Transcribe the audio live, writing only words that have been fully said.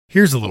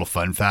Here's a little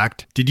fun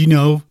fact. Did you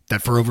know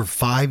that for over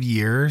 5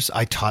 years,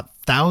 I taught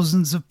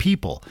thousands of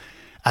people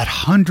at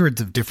hundreds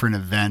of different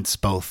events,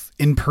 both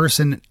in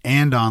person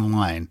and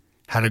online,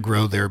 how to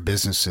grow their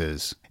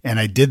businesses? And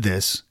I did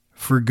this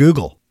for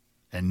Google.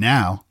 And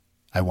now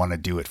I want to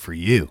do it for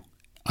you.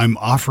 I'm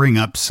offering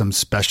up some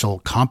special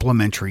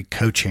complimentary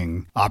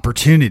coaching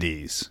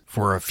opportunities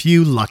for a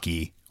few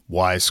lucky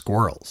wise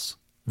squirrels.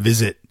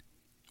 Visit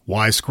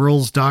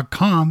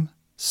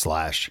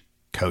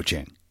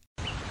wisesquirrels.com/coaching.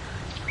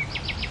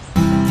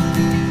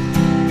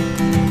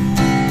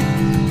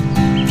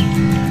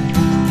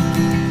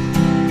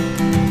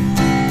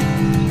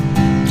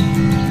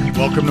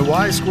 Welcome to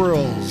Wise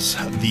Squirrels,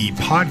 the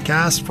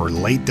podcast for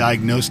late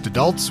diagnosed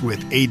adults with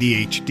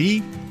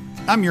ADHD.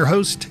 I'm your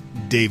host,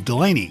 Dave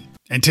Delaney.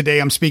 And today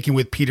I'm speaking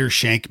with Peter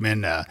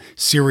Shankman, a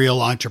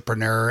serial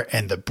entrepreneur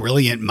and the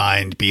brilliant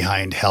mind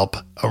behind Help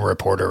a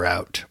Reporter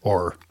Out,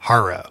 or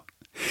HARO.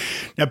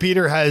 Now,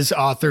 Peter has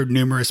authored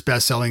numerous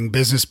best-selling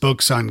business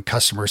books on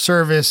customer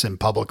service and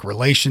public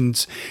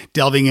relations,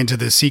 delving into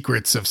the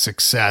secrets of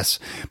success.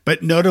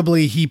 But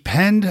notably, he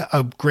penned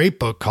a great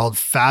book called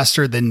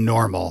Faster Than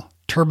Normal: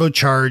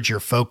 Turbocharge Your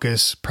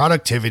Focus,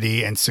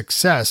 Productivity, and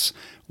Success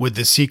with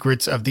the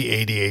Secrets of the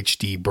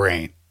ADHD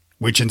Brain,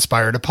 which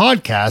inspired a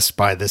podcast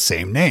by the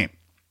same name.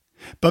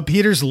 But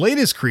Peter's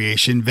latest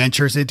creation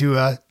ventures into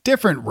a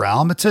different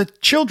realm. It's a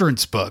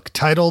children's book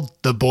titled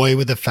The Boy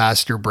with a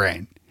Faster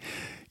Brain.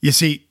 You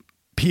see,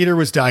 Peter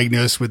was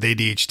diagnosed with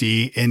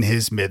ADHD in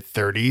his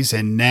mid-30s,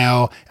 and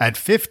now at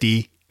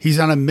 50, he's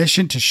on a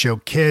mission to show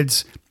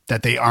kids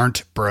that they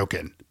aren't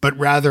broken, but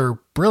rather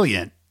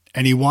brilliant.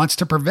 And he wants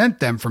to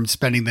prevent them from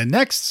spending the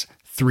next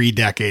 3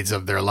 decades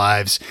of their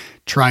lives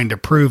trying to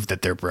prove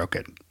that they're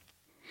broken.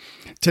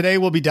 Today,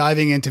 we'll be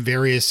diving into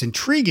various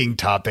intriguing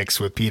topics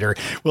with Peter.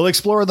 We'll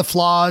explore the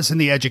flaws in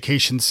the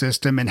education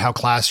system and how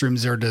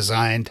classrooms are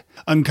designed,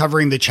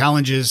 uncovering the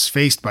challenges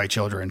faced by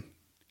children.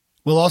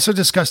 We'll also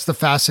discuss the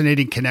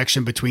fascinating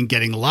connection between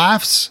getting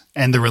laughs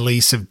and the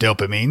release of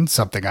dopamine,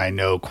 something I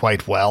know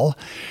quite well.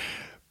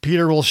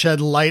 Peter will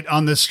shed light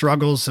on the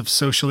struggles of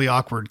socially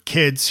awkward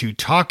kids who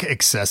talk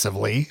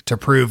excessively to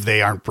prove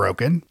they aren't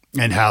broken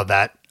and how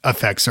that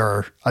affects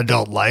our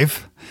adult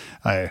life.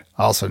 I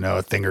also know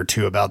a thing or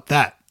two about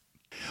that.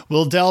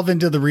 We'll delve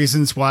into the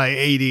reasons why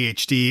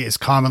ADHD is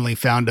commonly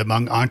found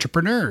among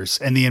entrepreneurs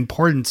and the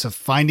importance of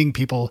finding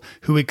people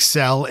who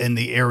excel in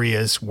the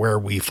areas where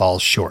we fall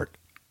short.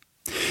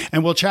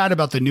 And we'll chat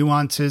about the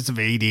nuances of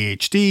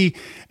ADHD,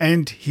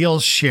 and he'll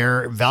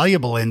share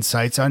valuable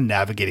insights on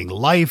navigating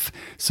life,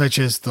 such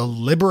as the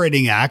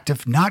liberating act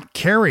of not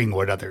caring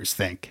what others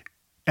think,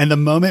 and the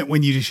moment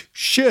when you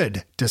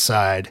should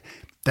decide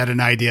that an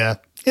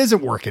idea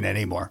isn't working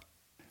anymore.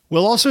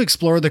 We'll also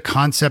explore the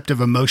concept of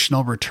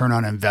emotional return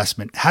on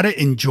investment, how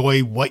to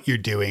enjoy what you're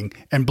doing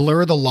and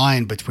blur the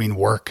line between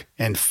work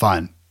and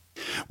fun.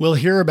 We'll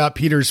hear about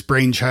Peter's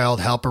brainchild,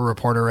 Help a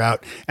Reporter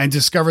Out, and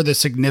discover the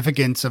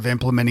significance of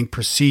implementing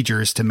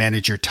procedures to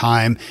manage your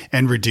time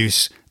and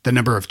reduce the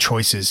number of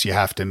choices you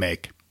have to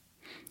make.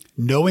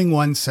 Knowing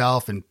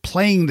oneself and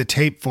playing the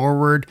tape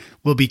forward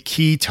will be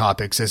key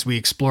topics as we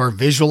explore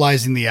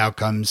visualizing the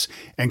outcomes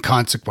and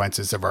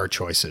consequences of our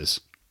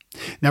choices.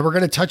 Now, we're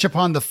going to touch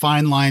upon the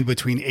fine line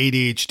between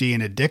ADHD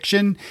and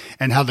addiction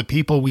and how the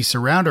people we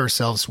surround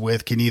ourselves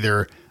with can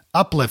either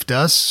uplift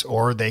us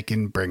or they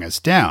can bring us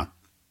down.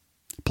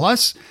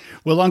 Plus,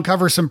 we'll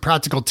uncover some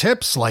practical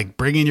tips like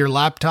bringing your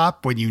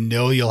laptop when you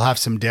know you'll have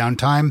some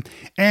downtime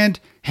and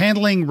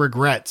handling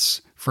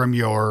regrets from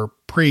your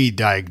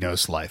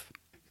pre-diagnosed life.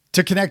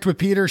 To connect with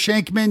Peter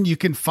Shankman, you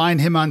can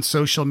find him on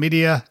social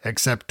media,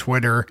 except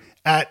Twitter,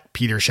 at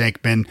Peter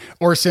Shankman,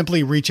 or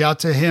simply reach out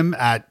to him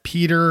at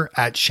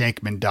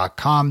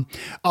peter@shankman.com.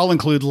 I'll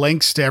include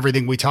links to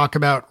everything we talk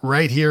about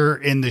right here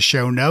in the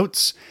show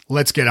notes.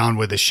 Let's get on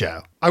with the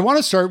show. I want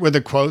to start with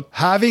a quote.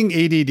 Having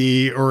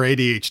ADD or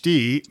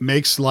ADHD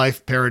makes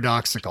life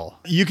paradoxical.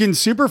 You can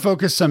super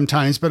focus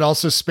sometimes, but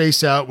also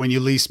space out when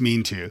you least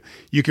mean to.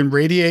 You can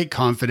radiate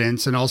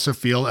confidence and also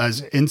feel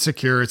as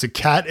insecure as a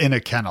cat in a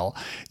kennel.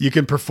 You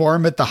can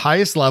perform at the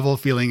highest level,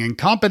 feeling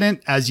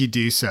incompetent as you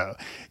do so.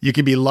 You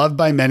can be loved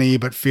by many,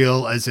 but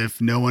feel as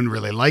if no one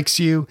really likes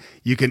you.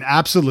 You can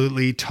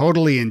absolutely,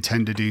 totally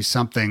intend to do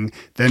something,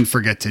 then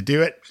forget to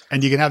do it.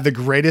 And you can have the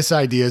greatest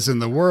ideas in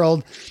the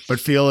world, but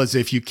feel as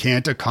if you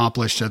can't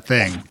accomplish a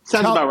thing.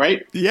 Sounds about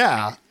right.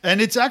 Yeah. And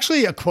it's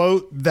actually a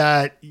quote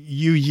that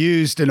you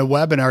used in a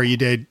webinar you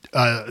did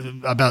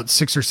about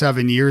 6 or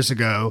 7 years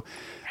ago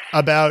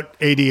about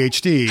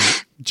ADHD.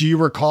 Do you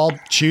recall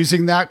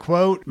choosing that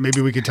quote?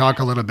 Maybe we could talk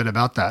a little bit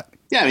about that.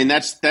 Yeah, I mean,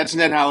 that's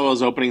Ned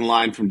Hallowell's opening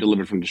line from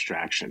Delivered from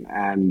Distraction.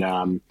 And,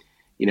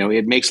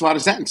 it makes a lot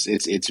of sense.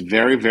 It's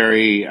very,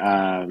 very...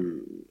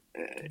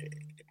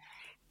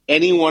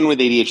 anyone with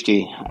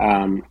ADHD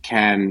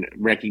can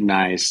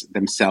recognize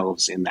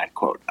themselves in that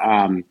quote.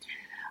 I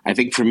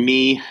think for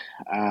me,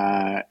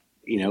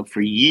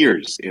 for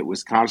years, it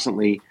was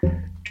constantly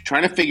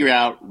trying to figure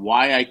out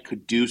why I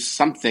could do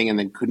something and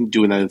then couldn't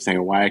do another thing,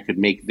 or why I could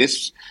make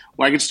this,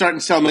 why I could start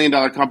and sell $1 million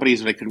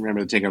companies, but I couldn't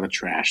remember to take out the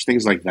trash,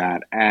 things like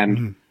that.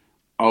 And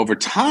over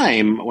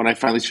time, when I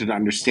finally started to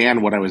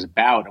understand what I was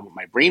about and what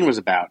my brain was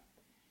about,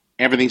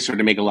 everything started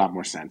to make a lot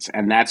more sense.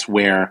 And that's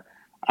where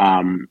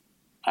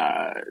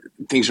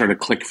things started to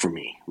click for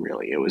me,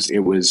 really. It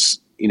was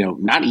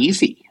not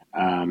easy.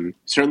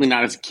 Certainly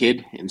not as a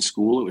kid in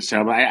school. It was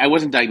terrible. I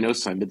wasn't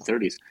diagnosed until my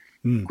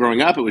mid-30s. Growing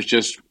up, it was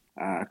just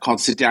called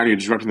sit down, you're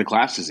disrupting the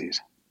class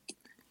disease.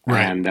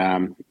 Right.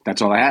 And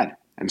that's all I had.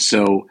 And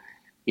so,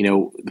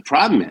 the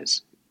problem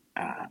is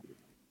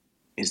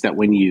that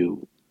when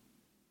you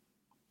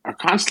are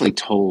constantly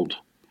told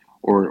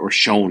or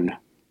shown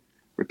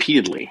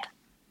repeatedly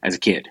as a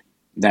kid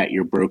that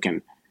you're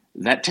broken,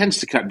 that tends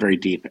to cut very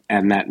deep,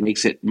 and that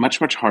makes it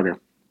much, much harder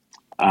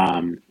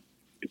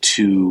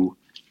to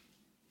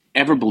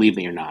ever believe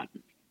that you're not.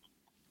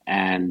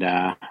 And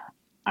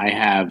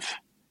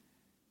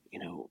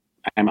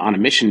I'm on a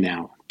mission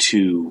now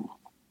to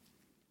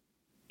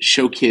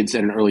show kids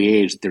at an early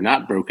age that they're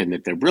not broken,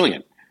 that they're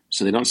brilliant,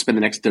 so they don't spend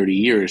the next 30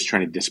 years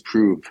trying to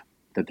disprove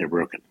that they're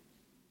broken.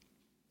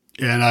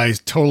 And I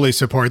totally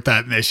support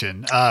that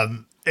mission.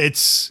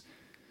 This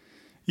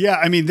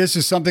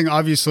is something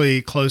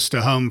obviously close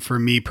to home for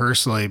me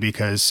personally,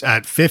 because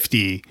at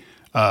 50,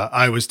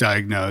 I was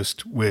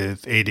diagnosed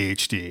with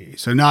ADHD.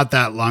 So not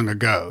that long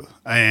ago.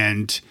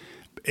 And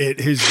it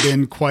has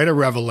been quite a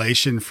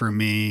revelation for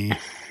me.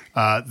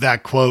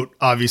 That quote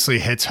obviously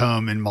hits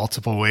home in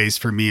multiple ways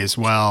for me as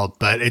well,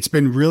 but it's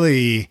been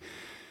really,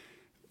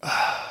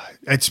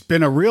 it's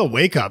been a real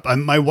wake up.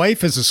 My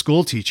wife is a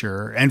school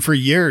teacher, and for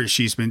years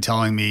she's been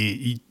telling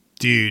me,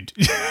 dude,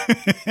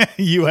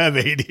 you have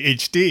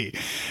ADHD.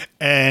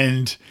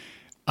 And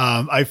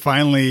I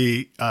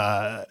finally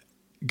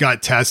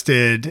got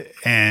tested,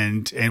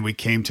 and we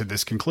came to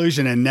this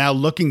conclusion. And now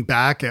looking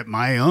back at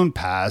my own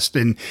past,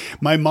 and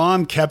my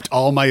mom kept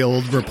all my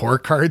old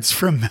report cards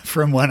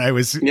from when I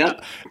was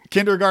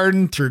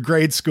kindergarten through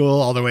grade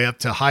school, all the way up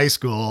to high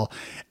school.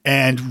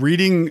 And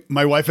reading,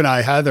 my wife and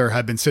I, Heather,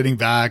 have been sitting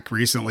back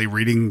recently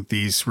reading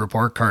these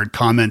report card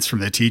comments from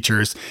the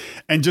teachers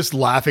and just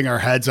laughing our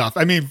heads off.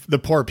 I mean, the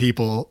poor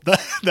people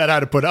that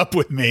had to put up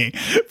with me,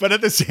 but at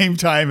the same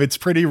time, it's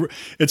pretty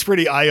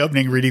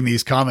eye-opening reading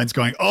these comments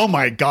going, oh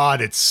my God,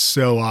 it's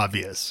so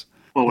obvious.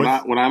 Well,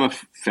 what I'm a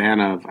fan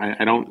of,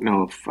 I don't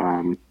know if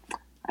I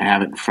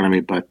have it in front of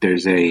me, but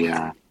there's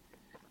a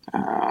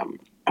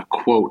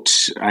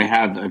quote. I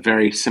have a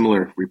very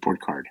similar report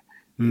card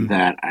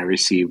that I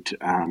received,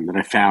 that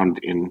I found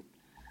in one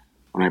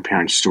of my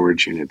parents'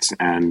 storage units.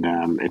 And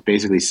it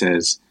basically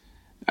says,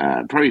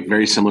 probably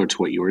very similar to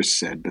what yours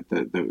said, but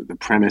the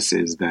premise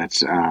is that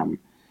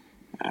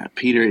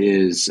Peter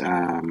is,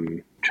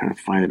 trying to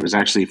find it. It was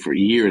actually for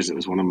years, it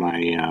was it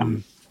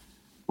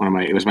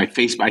was my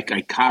Facebook.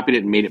 I copied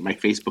it and made it my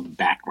Facebook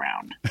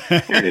background.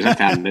 There it is. I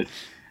found it.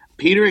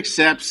 Here it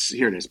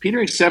is.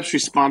 Peter accepts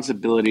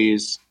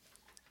responsibilities.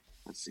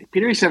 Let's see.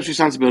 Peter accepts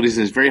responsibilities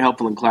and is very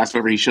helpful in class.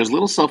 However, he shows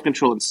little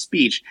self-control in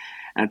speech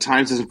and at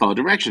times doesn't follow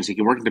directions. He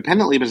can work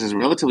independently, but has a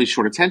relatively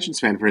short attention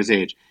span for his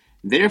age.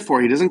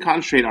 Therefore, he doesn't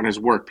concentrate on his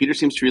work. Peter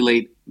seems to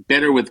relate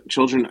better with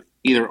children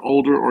either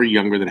older or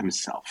younger than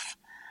himself.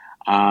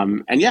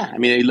 And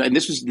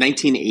this was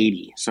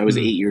 1980, so I was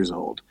 8 years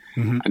old.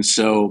 Mm-hmm. And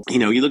so,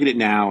 you look at it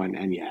now and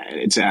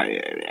it's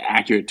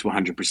accurate to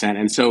 100%.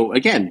 And so,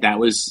 again,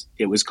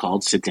 it was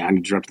called Sit Down,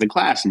 Interrupt the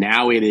Class.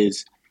 Now it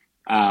is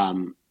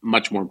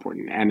much more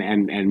important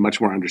and much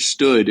more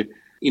understood.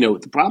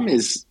 The problem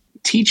is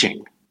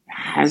teaching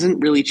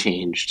hasn't really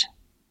changed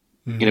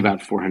in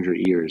about 400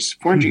 years.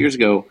 400 years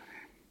ago,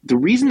 the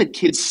reason that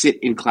kids sit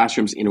in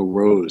classrooms in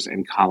rows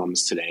and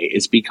columns today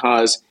is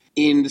because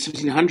in the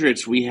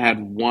 1700s, we had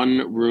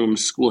one-room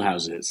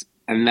schoolhouses,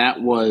 and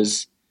that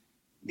was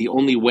the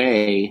only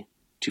way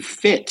to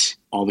fit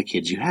all the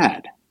kids you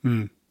had.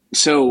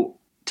 So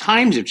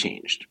times have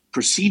changed.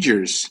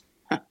 Procedures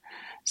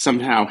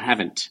somehow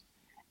haven't.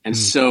 And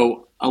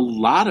so a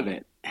lot of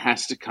it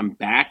has to come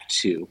back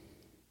to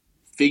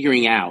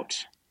figuring out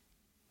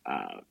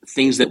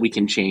things that we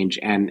can change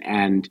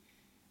and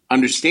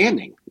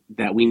understanding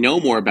that we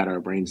know more about our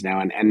brains now,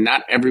 and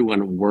not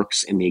everyone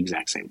works in the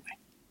exact same way.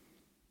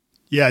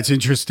 Yeah, it's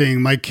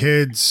interesting. My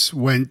kids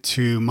went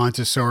to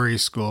Montessori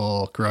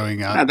school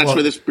growing up. That's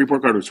where this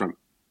report card was from.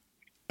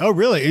 Oh,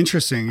 really?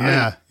 Interesting.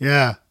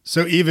 Yeah.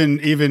 So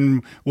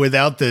even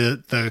without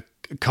the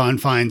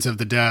confines of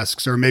the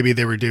desks, or maybe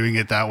they were doing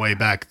it that way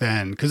back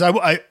then. Because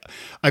I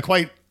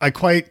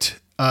quite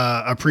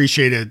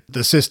appreciated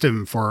the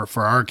system for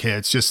our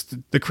kids, just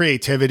the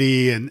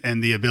creativity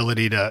and the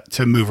ability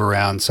to move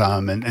around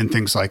some and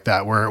things like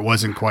that, where it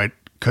wasn't quite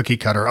cookie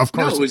cutter. Of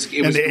course,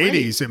 in the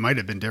 80s, it might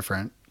have been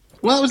different.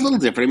 Well, it was a little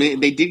different. I mean,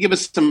 they did give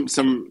us some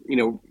a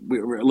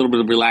little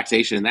bit of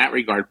relaxation in that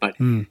regard, but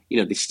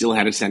they still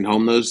had to send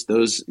home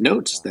those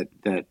notes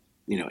that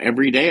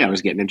every day I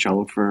was getting in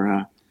trouble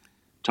for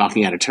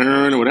talking out of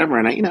turn or whatever.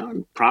 And I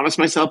promised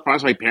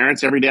my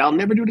parents every day, I'll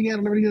never do it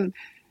again.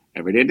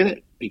 Every day I did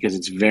it. because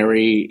it's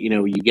very,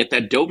 you get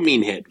that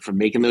dopamine hit from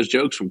making those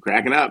jokes, from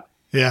cracking up.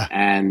 Yeah.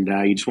 And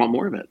you just want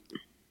more of it.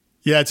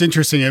 Yeah, it's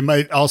interesting. It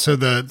might also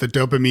the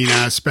dopamine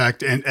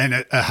aspect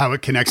and how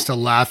it connects to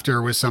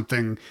laughter was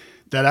something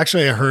that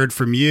actually I heard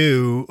from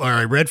you, or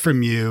I read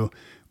from you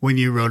when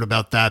you wrote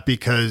about that,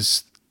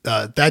 because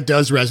that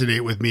does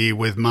resonate with me,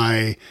 with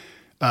my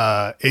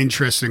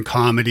interest in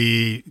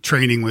comedy,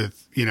 training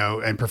with,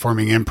 and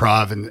performing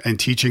improv and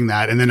teaching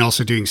that, and then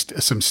also doing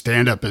some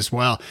stand up as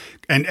well.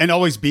 And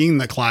always being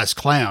the class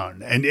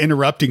clown and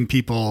interrupting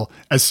people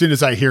as soon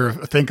as I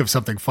think of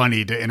something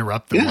funny to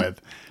interrupt them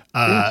with.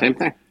 Same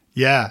thing.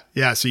 Yeah.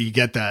 Yeah. So you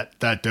get that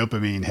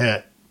dopamine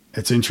hit.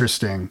 It's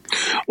interesting.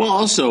 Well,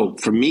 also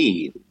for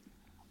me,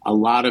 a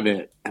lot of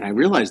it, and I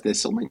realized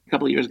this only a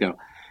couple of years ago,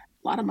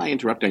 a lot of my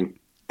interrupting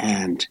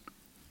and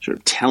sort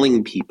of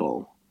telling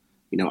people,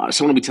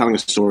 someone will be telling a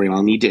story and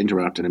I'll need to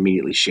interrupt and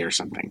immediately share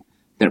something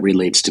that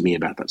relates to me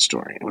about that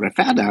story. And what I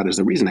found out is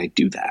the reason I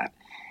do that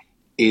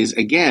is,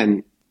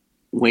 again,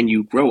 when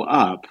you grow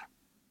up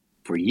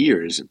for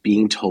years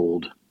being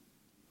told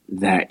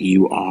that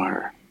you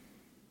are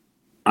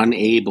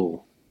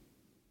unable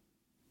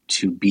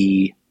to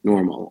be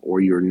normal, or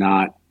you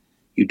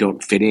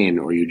don't fit in,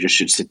 or you just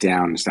should sit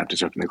down and stop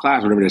disrupting the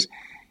class, whatever it is,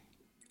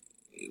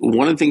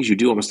 one of the things you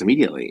do almost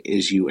immediately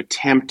is you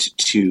attempt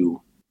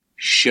to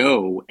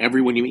show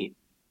everyone you meet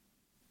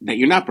that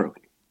you're not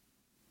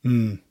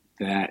broken,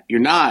 that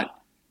you're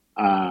not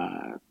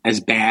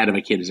as bad of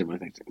a kid as everyone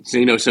thinks.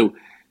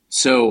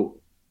 So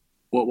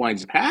what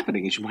winds up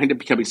happening is you wind up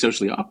becoming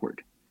socially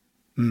awkward.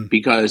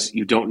 Because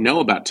you don't know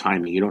about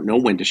timing. You don't know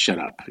when to shut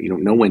up. You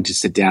don't know when to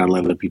sit down and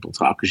let other people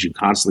talk, because you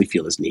constantly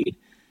feel this need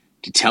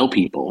to tell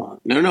people,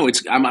 no,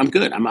 I'm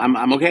good.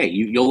 I'm okay.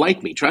 You'll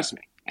like me. Trust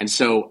me. And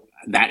so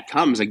that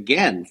comes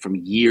again from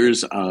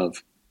years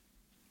of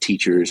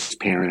teachers,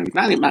 parents,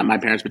 not my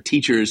parents, but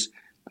teachers,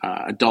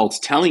 adults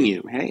telling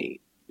you,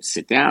 hey,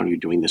 sit down. You're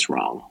doing this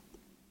wrong.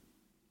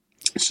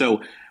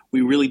 So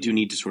we really do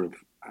need to sort of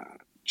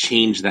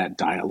change that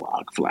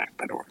dialogue, for lack of a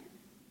better word.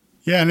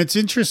 Yeah, and it's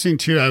interesting,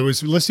 too. I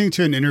was listening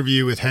to an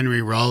interview with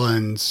Henry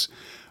Rollins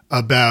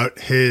about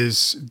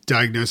his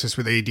diagnosis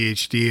with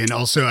ADHD and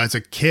also as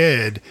a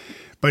kid,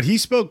 but he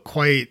spoke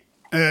quite,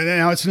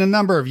 now it's a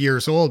number of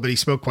years old, but he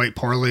spoke quite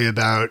poorly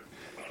about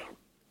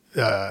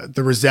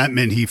the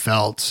resentment he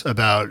felt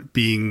about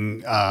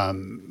being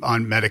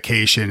on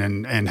medication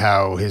and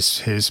how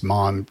his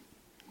mom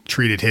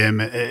treated him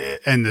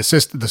and the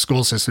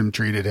school system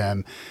treated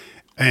him.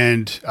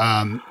 And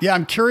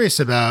I'm curious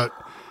about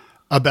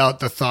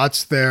the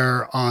thoughts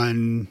there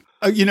on,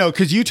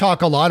 because you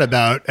talk a lot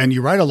about, and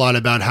you write a lot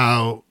about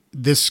how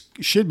this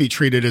should be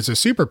treated as a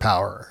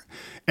superpower,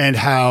 and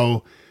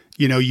how,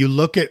 you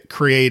look at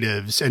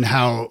creatives and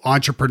how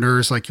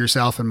entrepreneurs like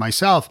yourself and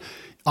myself,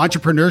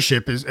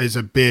 entrepreneurship is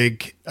a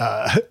big,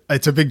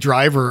 it's a big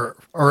driver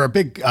or a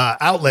big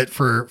outlet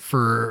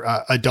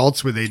for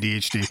adults with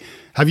ADHD.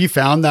 Have you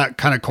found that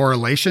kind of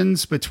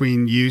correlations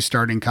between you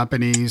starting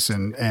companies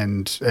and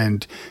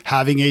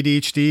having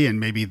ADHD, and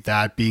maybe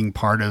that being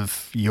part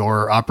of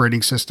your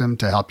operating system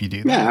to help you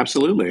do that? Yeah,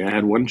 absolutely. I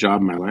had one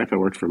job in my life. I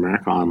worked for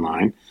America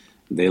Online.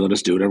 They let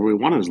us do whatever we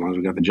wanted as long as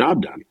we got the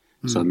job done.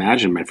 So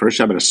imagine my first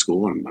job at a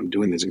school. I'm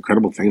doing these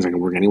incredible things. I can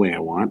work any way I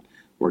want.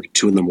 Work at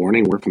 2 a.m,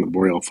 work from the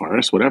Boreal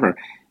Forest, whatever.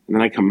 And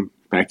then I come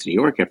back to New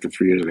York after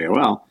 3 years of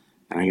AOL,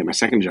 and I get my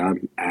second job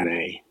at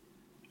a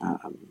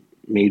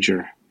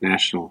major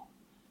national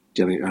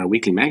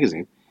weekly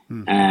magazine.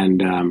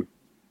 And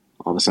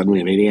all of a sudden we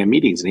have 8 a.m.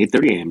 meetings and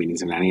 8:30 a.m.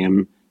 meetings and 9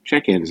 a.m.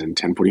 check-ins and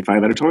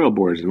 10:45 editorial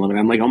boards. And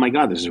I'm like, oh my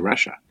God, this is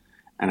Russia.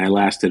 And I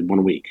lasted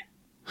 1 week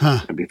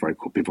before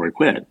I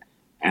quit.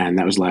 And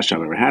that was the last job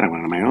I ever had. I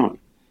went on my own.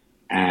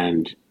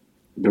 And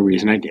the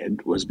reason I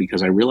did was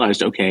because I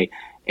realized, okay,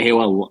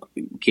 AOL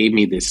gave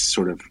me this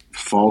sort of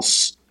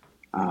false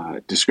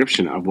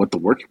description of what the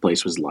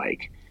workplace was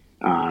like.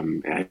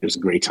 It was a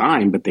great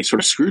time, but they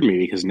sort of screwed me,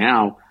 because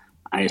now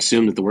I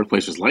assumed that the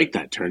workplace was like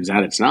that. Turns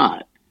out it's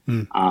not.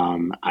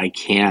 I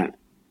can't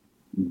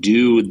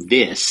do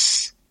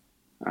this,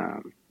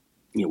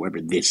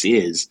 whatever this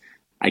is.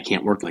 I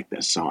can't work like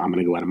this, so I'm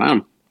going to go out on my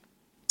own.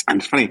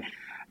 And it's funny, I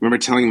remember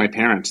telling my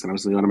parents that I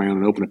was going to go out on my own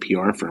and open a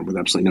PR firm with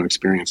absolutely no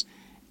experience.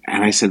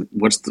 And I said,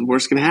 what's the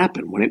worst going to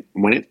happen?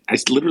 I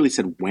literally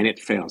said, when it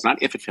fails,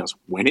 not if it fails,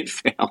 when it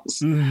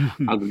fails,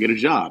 I'll go get a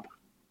job.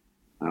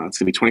 It's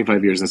going to be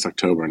 25 years this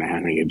October, and I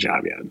haven't get a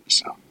job yet.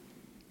 So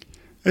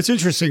that's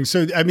interesting.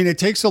 So, I mean, it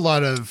takes a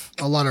lot of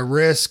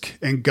risk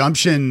and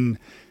gumption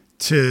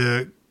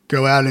to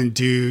go out and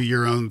do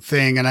your own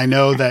thing. And I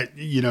know that,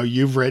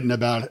 you've written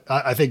about,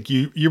 I think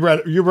you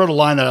wrote a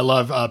line that I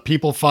love.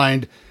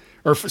 Find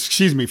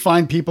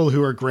people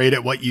who are great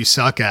at what you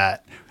suck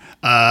at.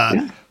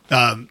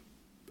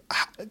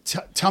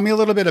 Tell me a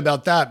little bit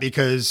about that,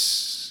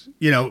 because,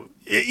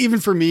 even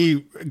for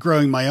me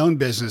growing my own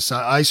business,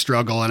 I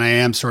struggle, and I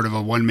am sort of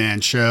a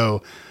one-man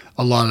show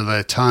a lot of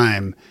the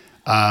time.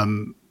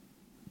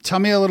 tell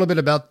me a little bit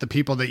about the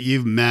people that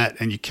you've met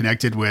and you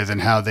connected with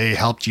and how they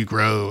helped you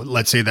grow,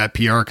 let's say, that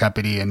PR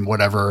company and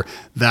whatever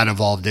that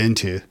evolved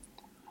into.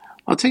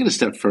 I'll take it a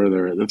step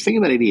further. The thing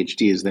about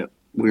ADHD is that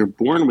we're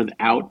born with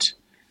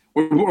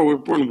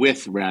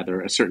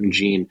rather a certain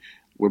gene.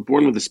 We're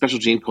born with a special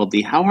gene called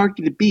the how hard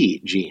can it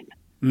be gene,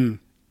 right?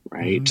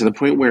 Mm-hmm. To the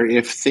point where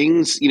if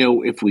things,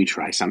 if we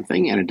try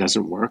something and it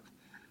doesn't work,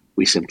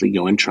 we simply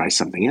go and try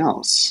something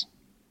else.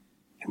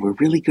 And we're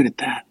really good at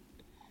that.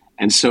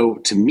 And so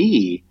to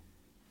me,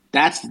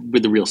 that's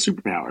the real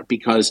superpower,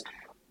 because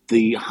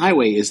the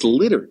highway is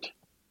littered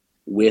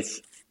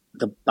with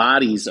the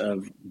bodies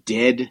of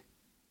dead,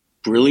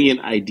 brilliant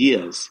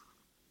ideas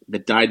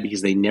that died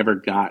because they never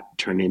got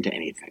turned into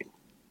anything.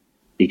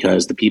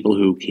 Because the people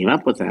who came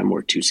up with them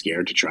were too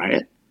scared to try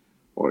it,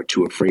 or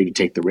too afraid to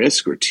take the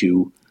risk, or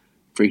too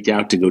freaked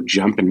out to go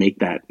jump and make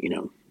that,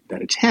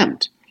 that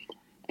attempt.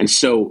 And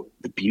so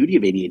the beauty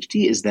of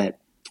ADHD is that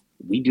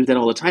we do that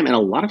all the time. And a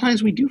lot of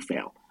times we do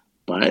fail,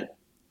 but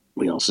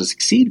we also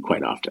succeed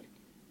quite often.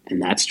 And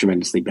that's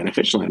tremendously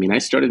beneficial. I mean, I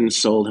started and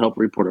sold Help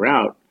a Reporter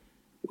Out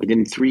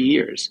within 3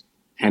 years.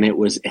 And it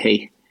was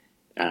I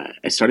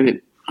started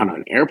it on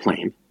an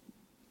airplane.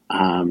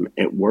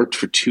 It worked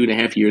for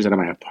 2.5 years out of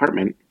my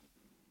apartment,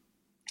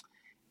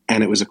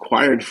 and it was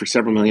acquired for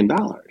several $1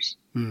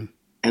 million.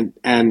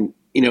 And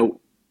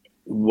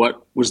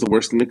what was the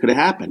worst thing that could have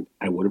happened?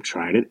 I would have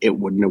tried it. It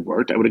wouldn't have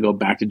worked. I would have gone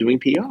back to doing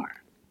PR.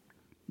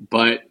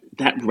 But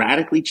that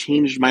radically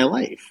changed my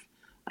life.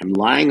 I'm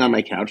lying on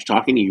my couch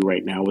talking to you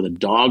right now with a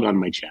dog on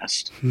my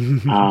chest,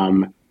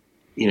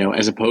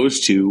 as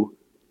opposed to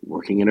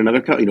working in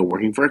another,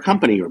 working for a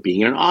company or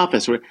being in an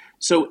office.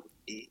 So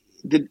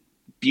the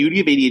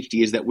beauty of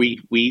ADHD is that we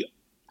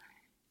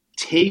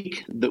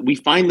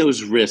find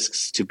those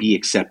risks to be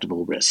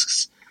acceptable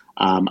risks.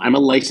 I'm a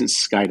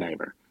licensed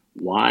skydiver.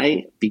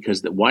 Why?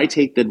 Why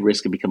take the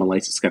risk and become a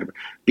licensed skydiver?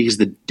 Because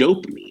the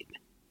dopamine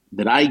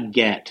that I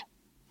get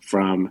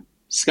from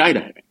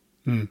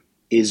skydiving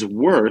is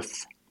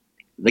worth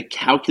the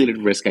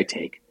calculated risk I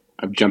take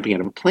of jumping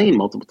out of a plane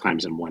multiple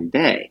times in one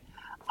day.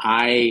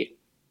 I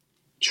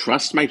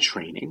trust my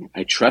training.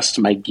 I trust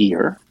my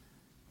gear.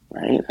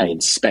 Right?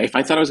 If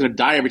I thought I was going to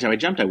die every time I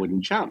jumped, I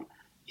wouldn't jump.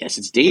 Yes,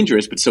 it's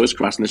dangerous, but so is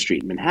crossing the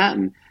street in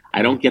Manhattan.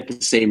 I don't get the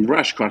same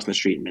rush crossing the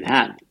street in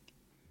Manhattan.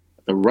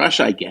 The rush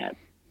I get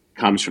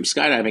comes from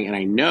skydiving, and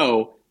I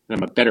know that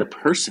I'm a better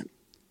person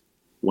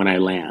when I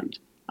land.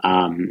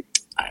 I'm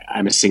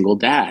a single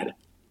dad,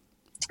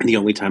 and the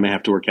only time I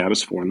have to work out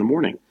is 4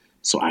 a.m.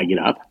 So I get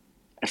up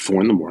at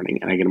 4 a.m,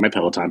 and I get on my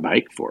Peloton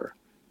bike for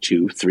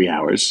 2-3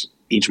 hours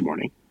each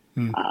morning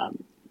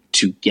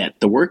to get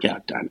the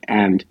workout done.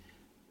 And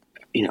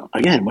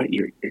again,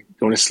 you're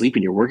going to sleep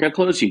in your workout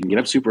clothes, so you can get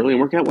up super early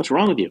and work out. What's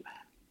wrong with you?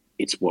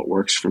 It's what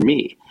works for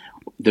me.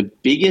 The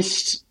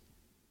biggest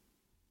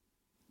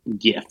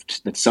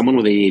gift that someone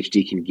with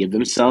ADHD can give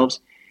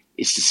themselves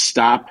is to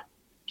stop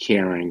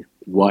caring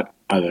what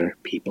other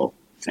people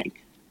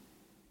think.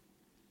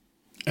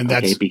 And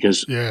that's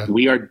because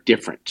we are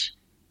different,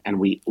 and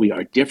we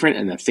are different,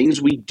 and the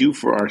things we do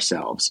for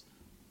ourselves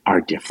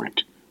are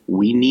different.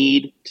 We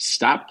need to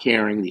stop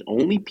caring. The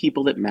only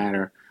people that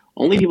matter,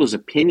 only people's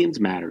opinions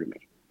matter to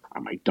me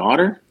are my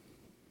daughter,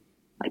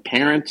 my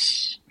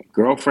parents, my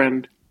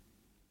girlfriend.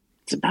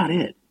 It's about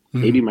it.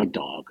 Maybe my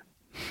dog.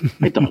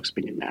 My dog's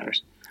opinion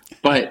matters.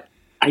 But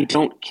I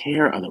don't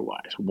care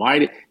otherwise.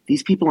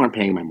 These people aren't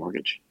paying my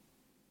mortgage.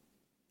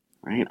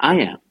 Right? I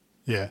am.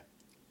 Yeah.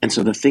 And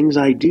so the things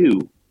I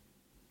do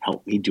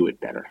help me do it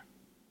better.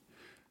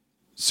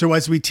 So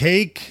as we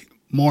take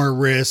more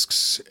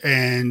risks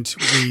and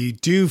we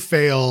do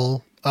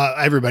fail,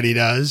 everybody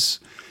does,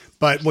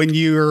 but when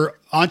you're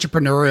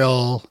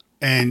entrepreneurial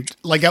and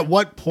at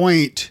what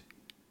point,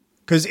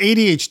 because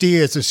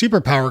ADHD as a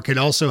superpower can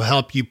also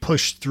help you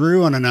push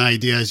through on an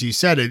idea, as you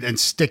said, and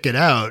stick it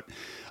out,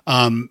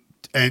 and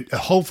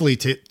hopefully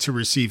to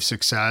receive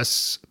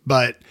success.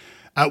 But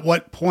at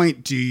what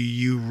point do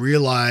you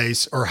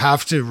realize or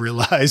have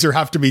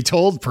to be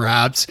told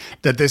perhaps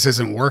that this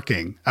isn't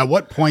working? At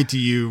what point do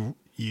you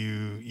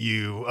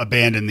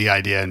abandon the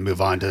idea and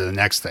move on to the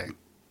next thing?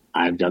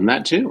 I've done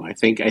that too. I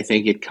think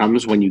it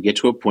comes when you get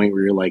to a point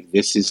where you're like,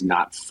 this is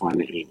not fun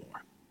anymore.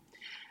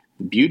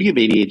 The beauty of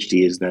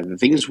ADHD is that the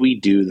things we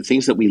do, the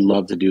things that we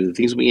love to do, the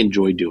things we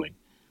enjoy doing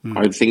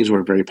are the things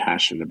we're very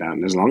passionate about.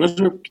 And as long as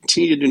we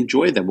continue to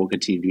enjoy them, we'll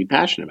continue to be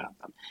passionate about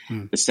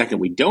them. The second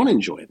we don't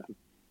enjoy them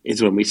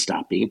is when we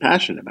stop being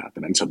passionate about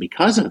them. And so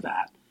because of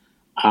that,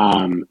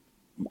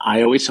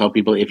 I always tell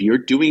people, if you're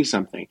doing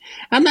something,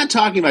 I'm not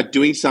talking about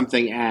doing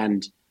something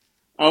and,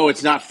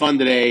 it's not fun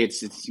today.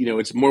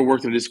 It's more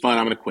work than it is fun.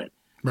 I'm going to quit.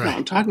 Right. No,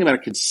 I'm talking about a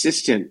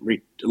consistent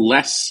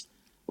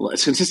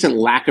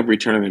lack of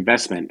return on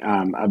investment,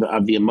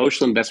 of the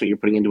emotional investment you're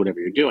putting into whatever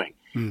you're doing.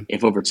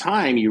 If over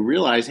time you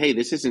realize, hey,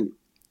 this isn't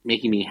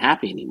making me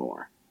happy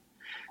anymore.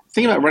 The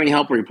thing about running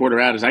Help a Reporter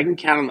Out is I can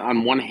count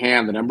on one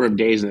hand the number of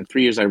days in the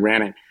 3 years I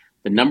ran it,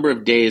 the number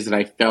of days that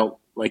I felt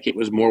like it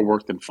was more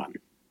work than fun.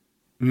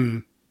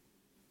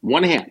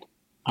 One hand.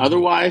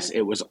 Otherwise,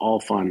 it was all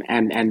fun.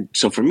 And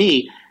so for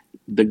me,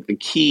 the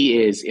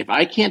key is if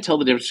I can't tell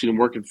the difference between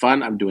work and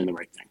fun, I'm doing the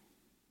right thing.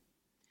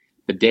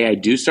 The day I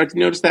do start to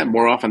notice that,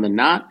 more often than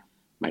not,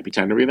 might be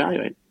time to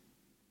reevaluate.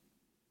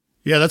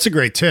 Yeah, that's a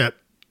great tip.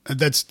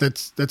 That's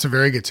a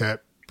very good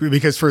tip,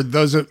 because for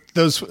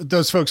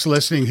those folks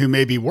listening who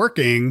may be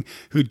working,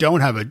 who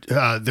don't have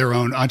their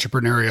own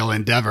entrepreneurial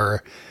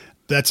endeavor,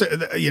 that's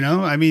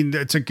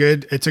it's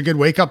a good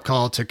wake up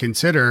call to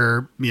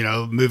consider,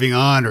 moving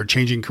on or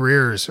changing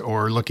careers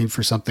or looking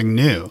for something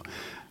new.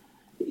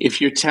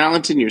 If you're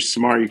talented and you're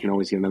smart, you can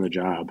always get another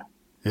job.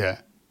 Yeah.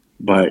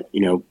 But,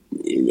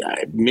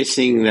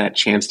 missing that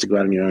chance to go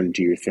out on your own and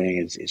do your thing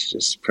is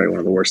just probably one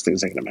of the worst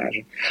things I can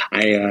imagine.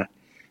 I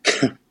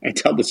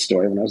tell this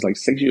story when I was like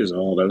 6 years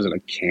old. I was at a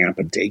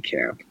day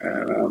camp,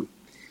 and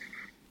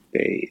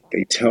they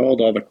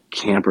told all the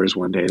campers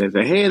one day that,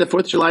 hey, the 4th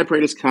of July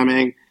parade is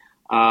coming.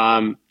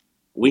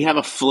 We have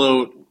a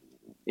float.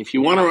 If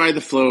you want to ride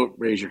the float,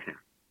 raise your hand.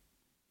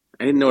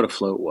 I didn't know what a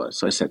float was,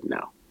 so I said no.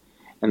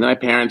 And then my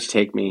parents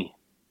take me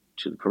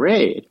to the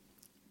parade.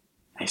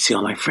 I see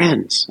all my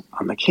friends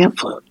on the camp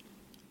float.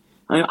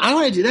 I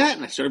want to do that.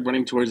 And I started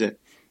running towards it.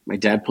 My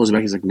dad pulls me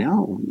back. He's like,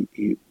 no,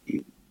 you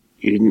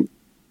didn't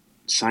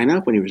sign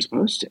up when you were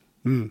supposed to.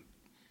 And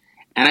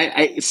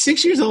I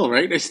 6 years old,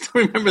 right? I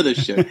still remember this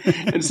shit.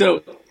 And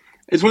so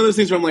it's one of those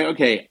things where I'm like,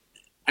 okay,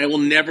 I will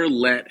never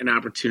let an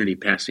opportunity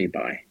pass me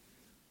by.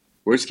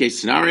 Worst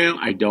case scenario,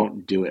 I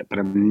don't do it. But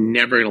I'm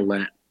never going to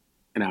let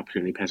an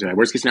opportunity pass me by.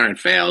 Worst case scenario, it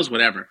fails,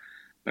 whatever.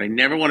 But I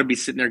never want to be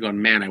sitting there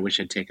going, man, I wish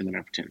I'd taken that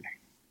opportunity.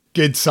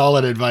 Good,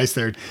 solid advice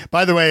there.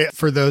 By the way,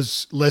 for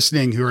those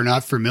listening who are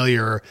not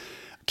familiar,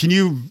 can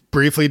you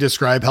briefly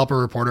describe Help a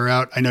Reporter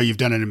Out? I know you've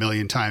done it a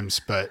million times,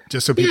 but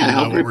just so people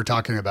know what we're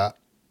talking about.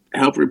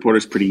 Help a Reporter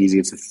is pretty easy.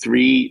 It's a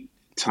 3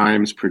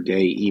 times per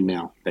day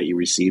email that you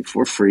receive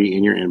for free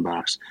in your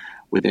inbox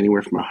with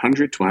anywhere from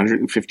 100 to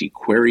 150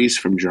 queries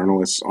from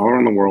journalists all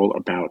around the world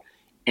about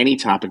any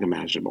topic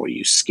imaginable.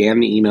 You scan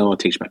the email. It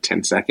takes about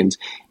 10 seconds.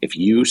 If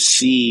you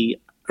see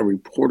a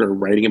reporter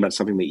writing about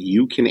something that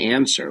you can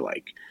answer,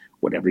 like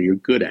whatever you're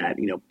good at,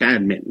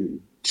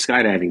 badminton,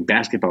 skydiving,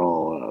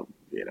 basketball,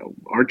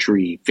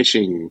 archery,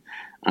 fishing,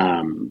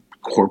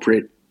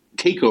 corporate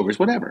takeovers,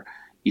 whatever,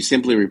 you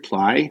simply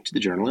reply to the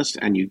journalist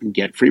and you can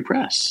get free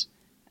press.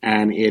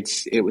 And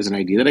it was an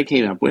idea that I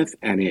came up with,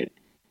 and it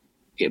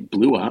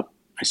blew up.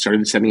 I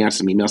started sending out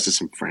some emails to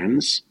some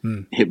friends.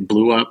 It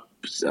blew up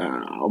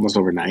almost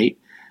overnight.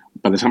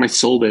 By the time I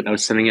sold it, I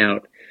was sending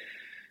out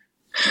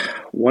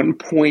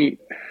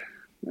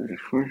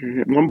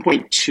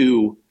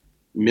 1.2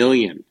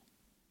 million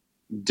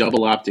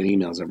double opt-in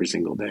emails every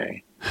single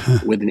day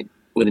with an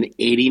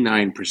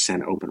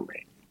 89% open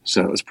rate.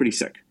 So it was pretty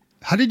sick.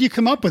 How did you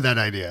come up with that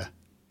idea?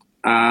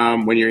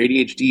 When you're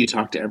ADHD, you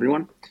talk to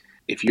everyone.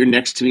 If you're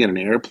next to me on an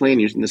airplane,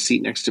 you're in the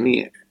seat next to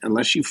me,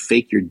 unless you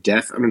fake your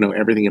death, I'm going to know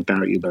everything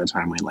about you by the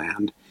time we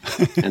land.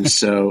 And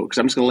so, because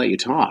I'm just going to let you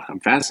talk. I'm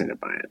fascinated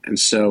by it. And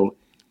so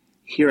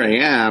here I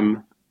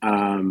am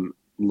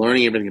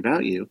learning everything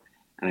about you.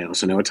 And I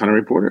also know a ton of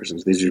reporters.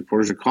 And these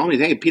reporters are calling me,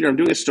 hey, Peter, I'm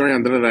doing a story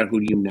on da-da-da. Who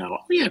do you know?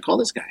 Oh, yeah, call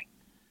this guy.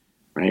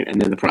 Right?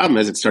 And then the problem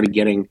is it started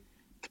getting to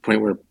the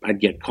point where I'd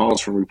get calls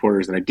from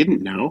reporters that I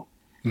didn't know.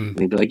 And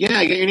they'd be like, yeah,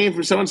 I get your name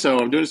from so-and-so.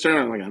 I'm doing a story.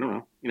 I'm like, I don't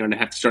know. And I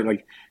have to start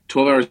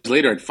 12 hours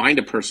later, I'd find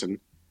a person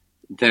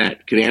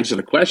that could answer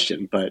the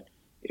question. But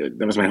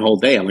that was my whole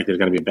day. I'm like, there's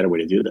got to be a better way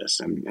to do this.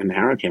 And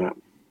Hara came up.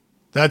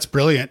 That's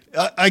brilliant.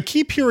 I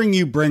keep hearing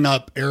you bring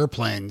up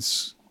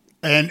airplanes.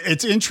 And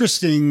it's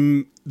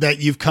interesting that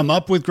you've come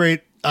up with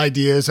great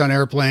ideas on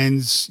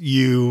airplanes.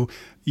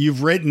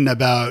 You've written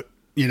about,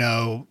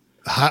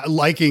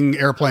 liking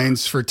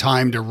airplanes for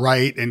time to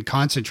write and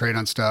concentrate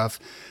on stuff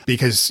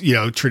because,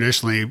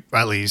 traditionally,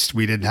 at least,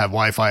 we didn't have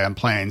Wi-Fi on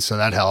planes. So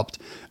that helped.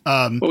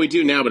 Well, we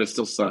do now, but it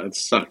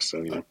sucks.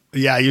 So,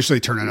 Yeah, I usually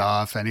turn it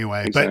off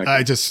anyway, exactly. But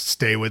I just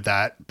stay with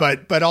that.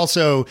 But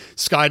also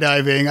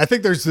skydiving. I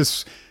think there's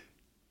this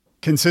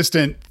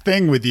consistent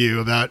thing with you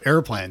about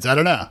airplanes. I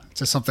don't know.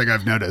 It's just something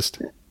I've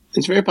noticed.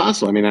 It's very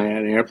possible. I mean,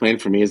 an airplane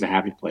for me is a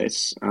happy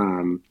place.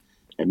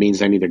 It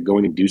means I'm either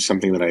going to do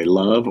something that I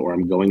love, or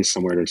I'm going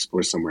somewhere to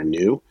explore somewhere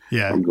new.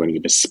 Yeah. Or I'm going to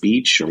give a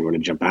speech, or I'm going to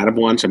jump out of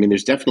one. So, I mean,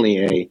 there's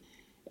definitely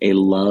a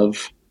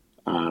love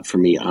for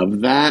me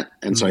of that.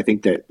 And so I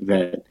think that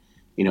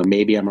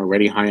maybe I'm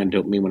already high on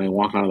dopamine when I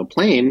walk onto the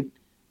plane.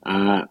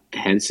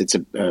 Hence, it's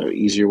a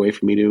easier way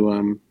for me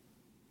to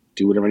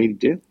do whatever I need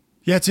to do.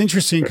 Yeah, it's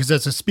interesting because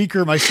as a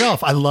speaker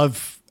myself, I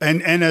love,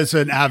 and as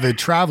an avid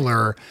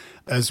traveler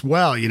as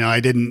well,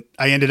 I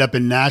ended up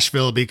in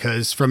Nashville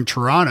from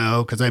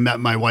Toronto, because I met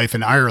my wife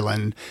in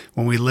Ireland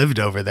when we lived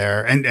over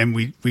there, and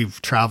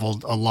we've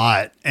traveled a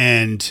lot.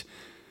 And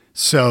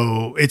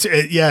so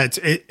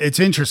it's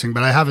interesting,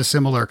 but I have a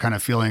similar kind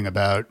of feeling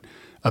about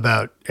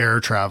air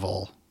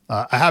travel.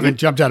 I haven't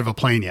jumped out of a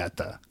plane yet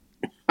though.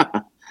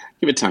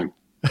 Give it time.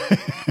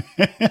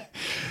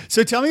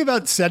 So tell me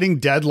about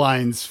setting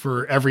deadlines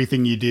for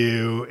everything you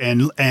do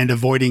and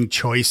avoiding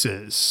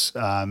choices.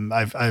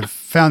 I've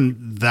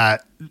found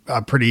that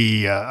a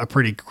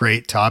pretty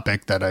great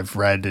topic that I've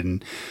read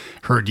and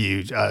heard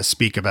you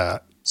speak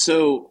about.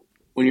 So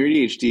when you're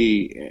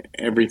ADHD,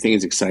 everything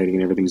is exciting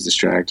and everything's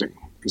distracting.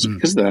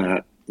 Because of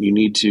that, you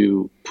need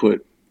to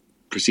put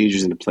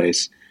procedures into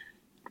place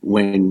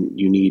when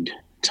you need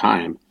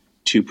time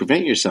to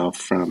prevent yourself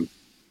from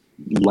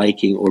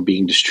liking or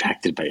being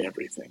distracted by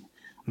everything.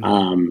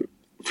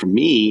 For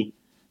me,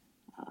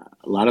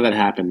 a lot of that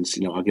happens,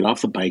 I'll get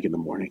off the bike in the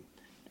morning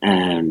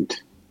and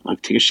I'll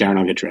take a shower and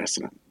I'll get dressed.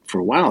 And for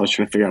a while, I was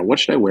trying to figure out what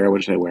should I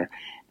wear?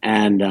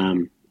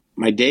 And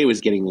my day was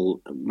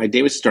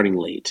starting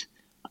late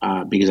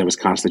because I was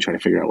constantly trying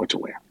to figure out what to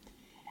wear.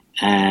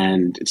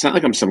 And it's not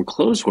like I'm some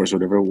clothes horse or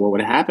whatever. What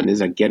would happen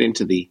is I'd get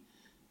into the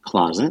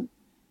closet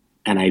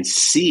and I'd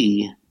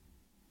see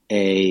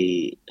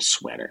a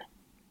sweater.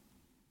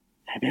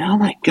 I'd be, oh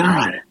my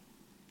God,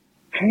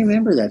 I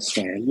remember that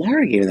sweater.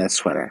 Laura gave me that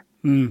sweater.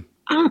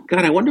 Oh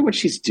God, I wonder what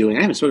she's doing.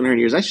 I haven't spoken to her in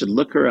years. I should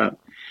look her up.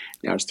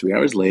 Now it's 3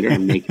 hours later.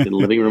 I'm naked in the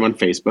living room on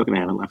Facebook and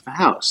I haven't left the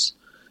house.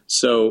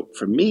 So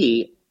for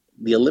me,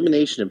 the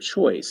elimination of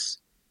choice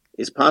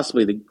is quite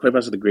possibly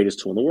the greatest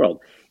tool in the world.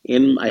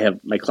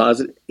 My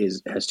closet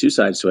has two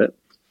sides to it.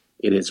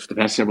 It is, for the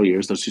past several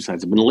years, those two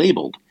sides have been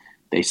labeled.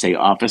 They say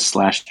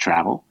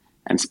office/travel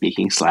and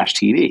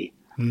speaking/TV.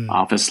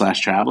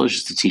 Office/travel is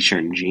just a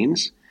t-shirt and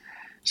jeans.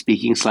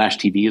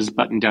 Speaking/TV is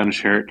button-down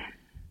shirt,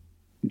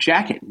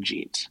 jacket and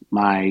jeans.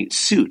 My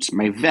suits,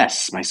 my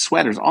vests, my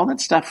sweaters, all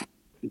that stuff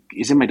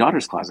is in my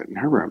daughter's closet in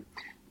her room.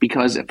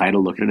 Because if I had to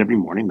look at it every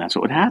morning, that's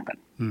what would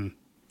happen.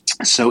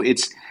 So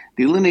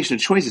the elimination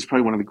of choice is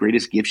probably one of the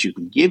greatest gifts you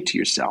can give to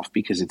yourself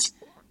because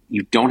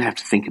you don't have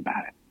to think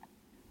about it,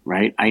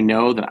 right? I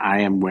know that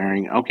I am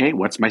wearing, okay,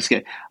 what's my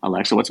schedule?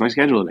 Alexa, what's my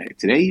schedule today?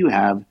 Today you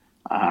have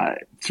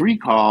 3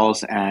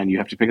 calls and you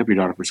have to pick up your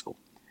daughter for school.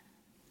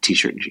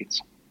 T-shirt and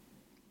jeans.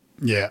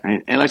 Yeah.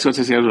 Right? Alexa, what's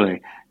my schedule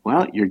today?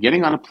 Well, you're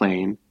getting on a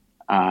plane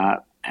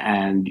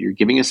and you're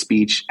giving a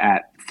speech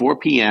at 4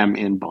 p.m.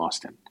 in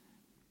Boston.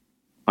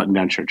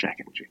 Button-down shirt,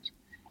 jacket, and jeans.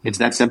 It's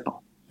that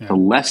simple. Yeah. The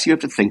less you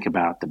have to think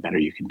about, the better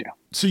you can do.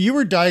 So you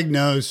were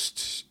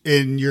diagnosed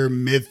in your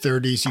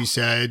mid-30s, you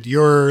said.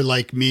 You're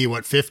like me,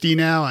 50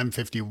 now? I'm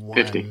 51.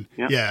 50,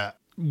 yeah.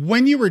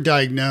 When you were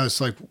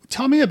diagnosed,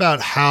 tell me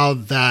about how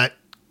that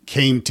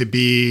came to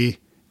be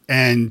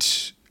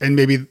and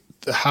maybe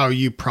how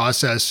you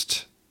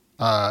processed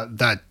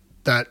that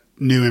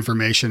new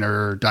information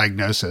or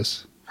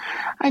diagnosis.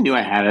 I knew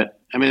I had it.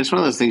 I mean, it's one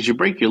of those things. You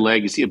break your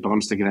leg, you see a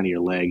bone sticking out of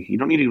your leg. You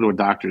don't need to go to a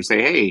doctor and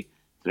say, hey,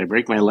 did I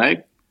break my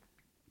leg?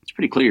 It's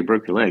pretty clear you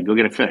broke your leg. Go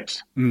get it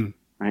fixed.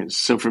 Right?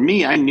 So for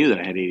me, I knew that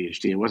I had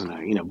ADHD. It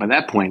wasn't, by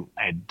that point,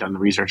 I had done the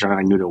research on it.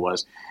 I knew what it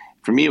was.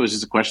 For me, it was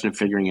just a question of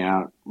figuring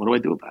out, what do I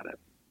do about it?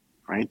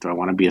 Right? Do I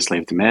want to be a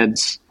slave to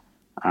meds?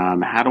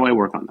 How do I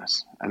work on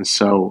this? And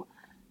so,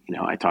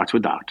 I talked to a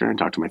doctor and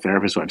talked to my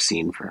therapist who I've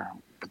seen for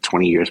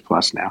 20 years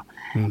plus now.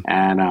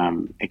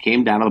 And it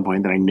came down to the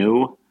point that I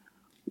knew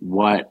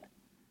what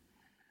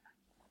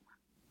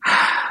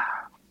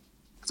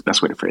it's the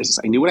best way to phrase this.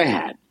 I knew what I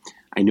had.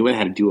 I knew what I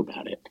had to do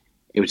about it.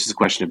 It was just a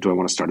question of, do I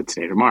want to start it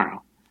today or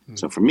tomorrow?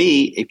 So for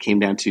me, it came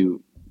down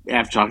to,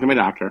 after talking to my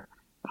doctor,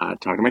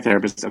 talking to my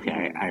therapist,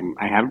 okay,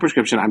 I have a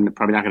prescription. I'm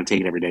probably not going to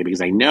take it every day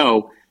because I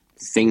know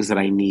the things that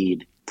I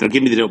need. They'll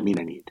give me the dopamine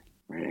I need.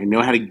 Right? I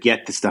know how to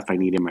get the stuff I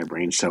need in my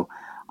brain. So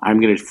I'm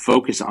going to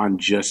focus on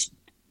just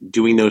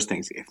doing those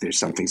things. If there's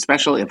something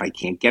special, if I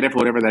can't get it for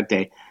whatever that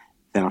day,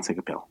 then I'll take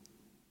a pill.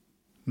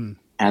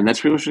 And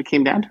that's pretty much what it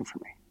came down to for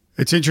me.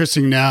 It's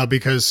interesting now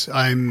because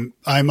I'm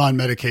on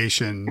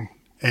medication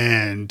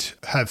and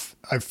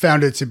I've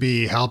found it to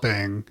be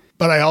helping,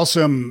 but I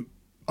also am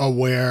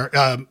aware,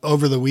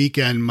 over the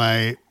weekend,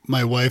 my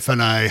wife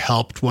and I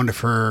helped one of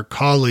her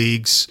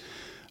colleagues.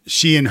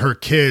 She and her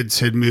kids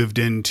had moved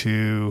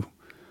into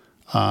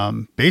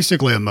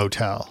basically a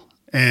motel,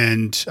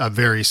 and a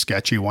very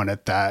sketchy one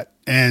at that.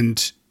 And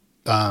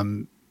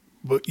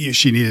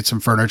she needed some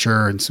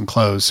furniture and some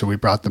clothes, so we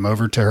brought them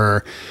over to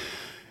her.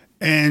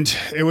 And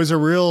it was a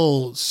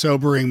real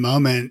sobering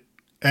moment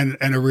and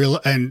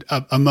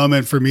a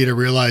moment for me to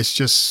realize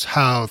just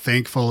how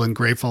thankful and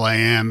grateful I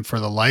am for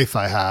the life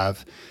I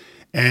have.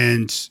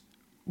 And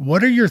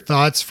what are your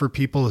thoughts for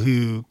people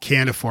who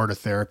can't afford a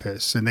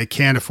therapist and they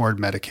can't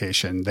afford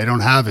medication? They don't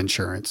have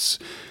insurance,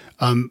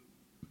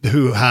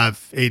 who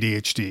have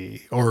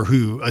ADHD or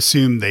who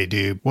assume they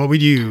do. What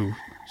would you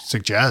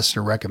suggest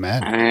or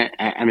recommend?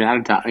 I mean,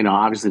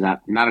 obviously not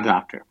a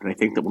doctor, but I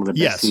think that one of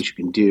the best things you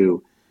can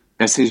do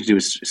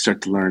is start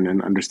to learn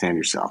and understand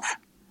yourself.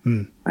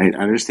 Right?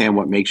 Understand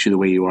what makes you the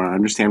way you are.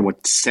 Understand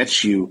what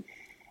gets you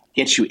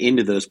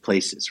into those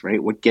places.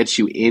 Right? What gets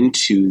you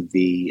into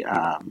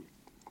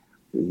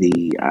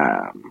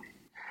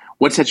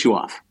what sets you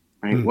off.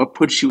 Right? What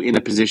puts you in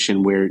a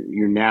position where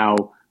you're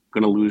now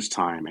going to lose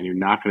time and you're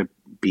not going to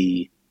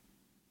be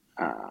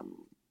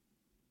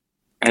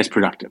as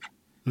productive.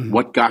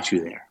 What got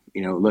you there?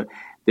 Look,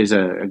 there's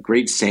a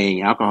great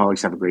saying.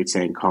 Alcoholics have a great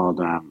saying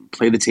called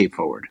 "play the tape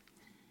forward."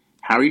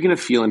 How are you going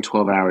to feel in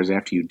 12 hours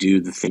after you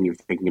do the thing you're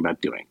thinking about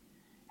doing?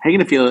 How are you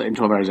going to feel in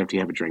 12 hours after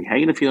you have a drink? How are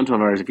you going to feel in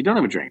 12 hours if you don't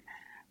have a drink?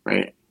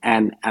 Right.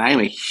 And I am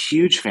a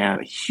huge fan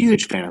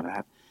of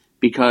that,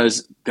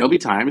 because there'll be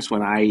times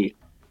when I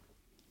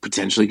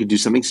potentially could do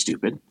something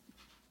stupid.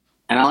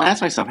 And I'll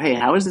ask myself, hey,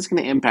 how is this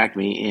going to impact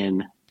me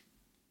in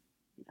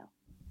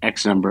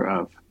X number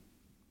of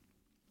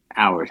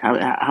hours? How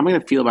am I going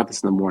to feel about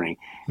this in the morning?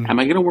 Am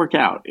I going to work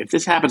out? If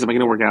this happens, am I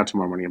going to work out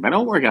tomorrow morning? If I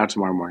don't work out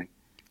tomorrow morning,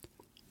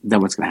 then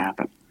what's going to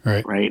happen?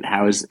 Right?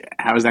 How is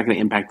that going to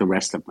impact the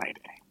rest of my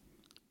day?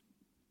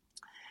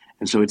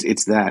 And so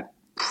it's that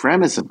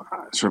premise of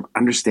sort of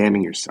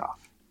understanding yourself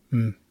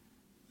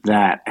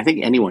that I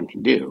think anyone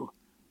can do.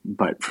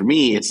 But for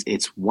me,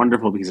 it's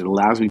wonderful because it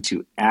allows me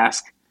to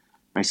ask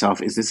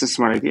myself, is this a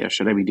smart idea?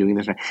 Should I be doing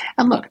this?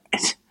 And look,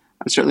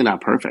 I'm certainly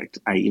not perfect.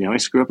 I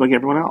screw up like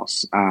everyone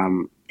else.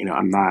 I'm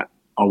not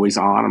always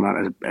on. I'm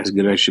not as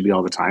good as I should be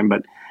all the time,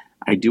 but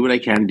I do what I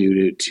can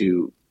do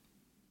to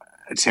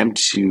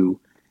attempt to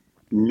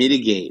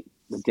mitigate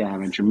the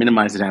damage or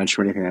minimize the damage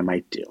for anything I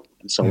might do.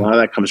 And so a lot of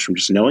that comes from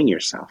just knowing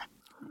yourself.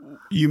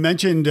 You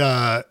mentioned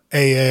AA,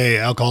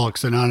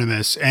 Alcoholics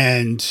Anonymous,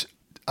 and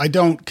I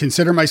don't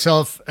consider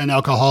myself an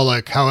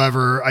alcoholic.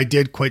 However, I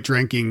did quit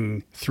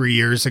drinking 3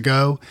 years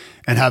ago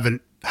and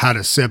haven't had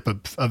a sip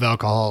of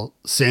alcohol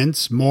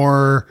since,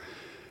 more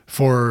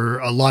for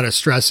a lot of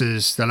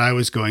stresses that I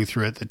was going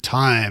through at the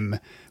time,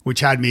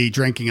 which had me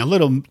drinking a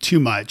little too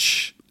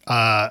much.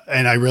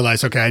 And I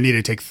realized, okay, I need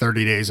to take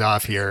 30 days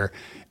off here.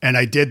 And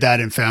I did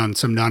that and found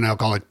some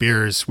non-alcoholic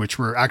beers, which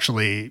were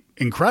actually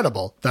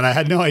incredible, that I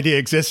had no idea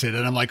existed.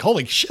 And I'm like,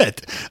 holy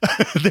shit,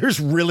 there's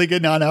really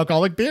good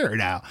non-alcoholic beer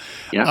now.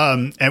 Yeah.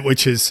 And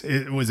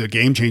it was a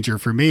game changer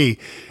for me.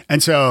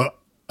 And so,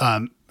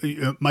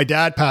 my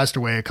dad passed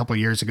away a couple of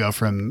years ago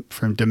from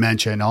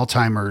dementia and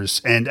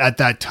Alzheimer's. And at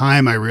that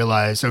time I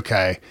realized,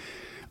 okay,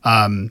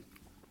 I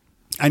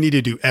need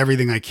to do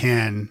everything I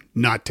can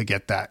not to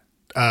get that.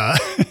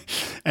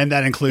 And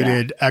that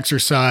included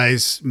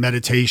exercise,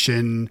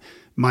 meditation,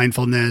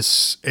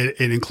 mindfulness.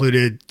 It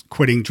included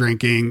quitting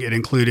drinking. It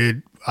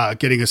included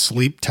getting a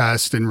sleep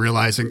test and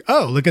realizing,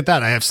 oh, look at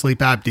that, I have sleep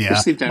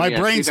apnea. My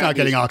brain's not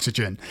getting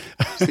oxygen.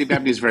 Sleep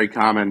apnea is very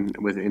common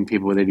in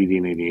people with ADD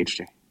and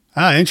ADHD.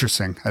 Ah,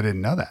 interesting. I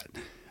didn't know that.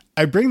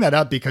 I bring that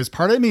up because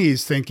part of me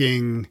is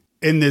thinking,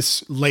 in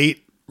this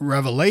late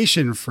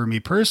revelation for me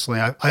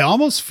personally, I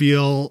almost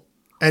feel,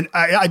 and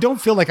I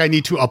don't feel like I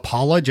need to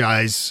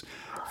apologize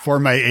for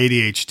my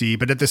ADHD,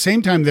 but at the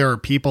same time, there are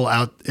people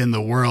out in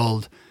the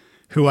world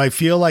who I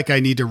feel like I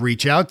need to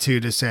reach out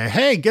to say,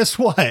 hey, guess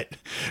what?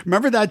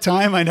 Remember that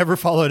time I never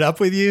followed up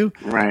with you?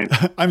 Right.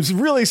 I'm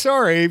really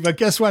sorry, but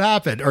guess what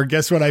happened? Or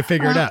guess what I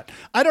figured out?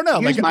 I don't know.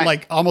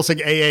 Like almost like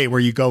AA, where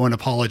you go and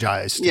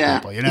apologize to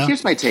people,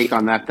 Here's my take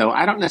on that, though.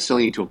 I don't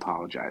necessarily need to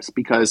apologize,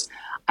 because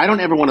I don't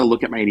ever want to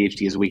look at my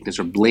ADHD as a weakness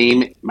or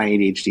blame my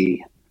ADHD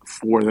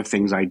for the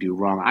things I do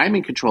wrong. I'm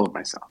in control of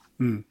myself,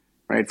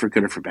 right? For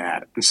good or for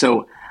bad. And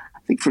so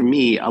I think for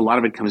me, a lot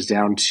of it comes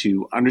down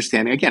to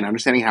understanding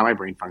how my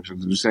brain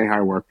functions, understanding how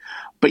I work,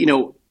 but,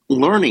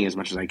 learning as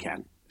much as I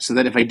can so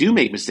that if I do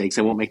make mistakes,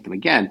 I won't make them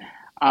again.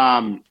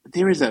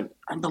 There is an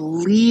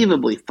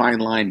unbelievably fine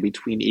line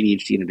between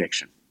ADHD and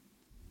addiction.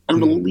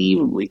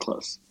 Unbelievably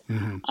close.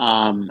 Mm-hmm.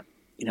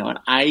 And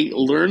I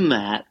learned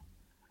that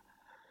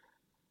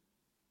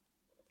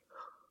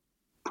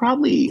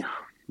probably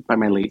by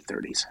my late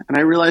 30s. And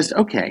I realized,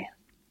 okay,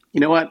 you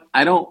know what?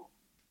 I want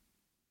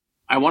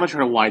to try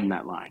to widen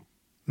that line.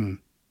 I'm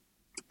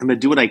going to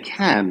do what I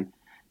can,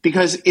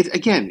 because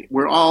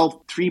we're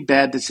all 3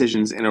 bad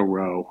decisions in a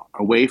row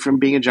away from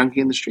being a junkie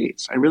in the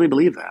streets. I really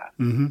believe that.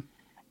 Mm-hmm.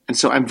 And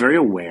so I'm very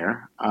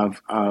aware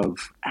of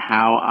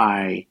how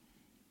I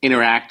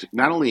interact,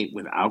 not only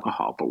with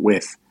alcohol, but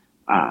with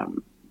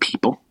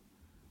people.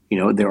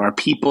 There are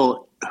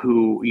people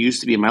who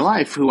used to be in my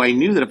life who I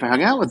knew that if I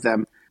hung out with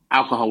them,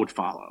 alcohol would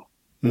follow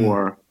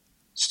or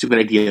stupid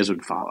ideas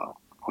would follow,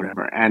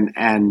 whatever. And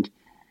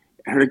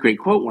I heard a great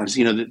quote once,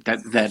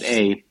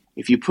 that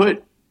if you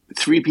put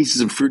 3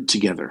 pieces of fruit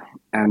together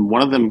and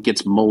one of them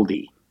gets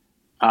moldy,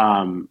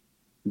 the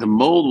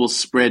mold will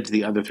spread to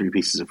the other 3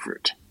 pieces of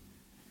fruit.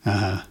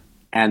 Uh-huh.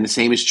 And the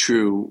same is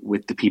true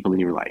with the people in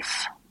your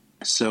life.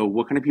 So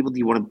what kind of people do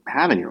you want to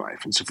have in your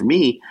life? And so for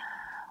me,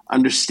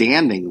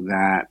 understanding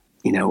that,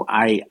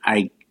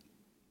 I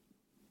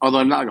although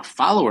I'm not like a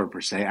follower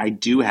per se, I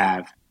do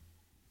have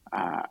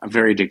a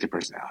very addictive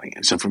personality.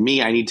 And so for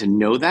me, I need to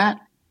know that.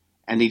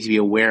 I need to be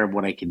aware of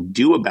what I can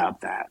do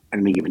about that at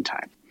any given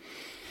time.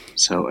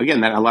 So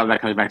again, a lot of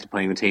that comes back to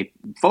playing the tape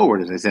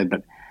forward, as I said.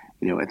 But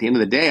at the end of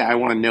the day, I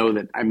want to know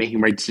that I'm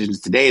making right decisions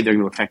today. They're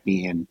going to affect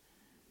me in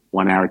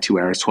 1 hour, 2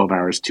 hours, 12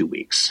 hours, 2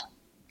 weeks.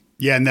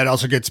 Yeah, and that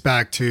also gets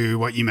back to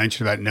what you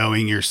mentioned about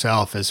knowing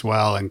yourself as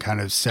well, and kind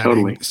of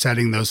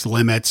setting those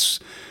limits,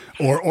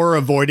 or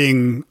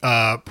avoiding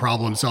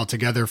problems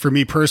altogether. For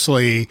me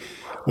personally,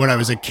 when I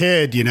was a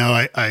kid,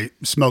 I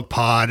smoked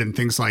pot and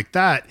things like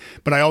that,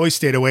 but I always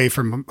stayed away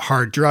from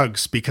hard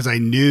drugs because I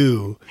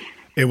knew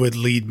it would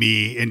lead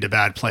me into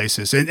bad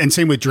places. And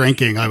same with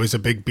drinking. I was a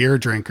big beer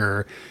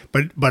drinker,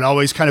 but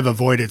always kind of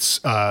avoided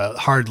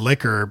hard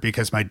liquor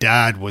because my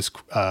dad was,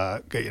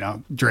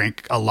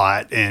 drank a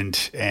lot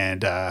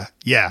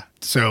yeah.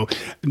 So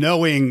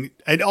knowing,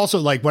 and also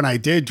like when I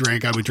did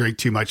drink, I would drink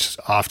too much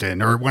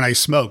often, or when I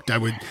smoked, I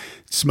would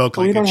smoke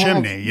like a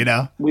chimney,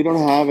 We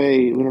don't have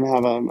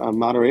a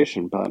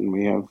moderation button.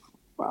 We have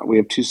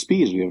two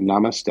speeds. We have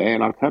namaste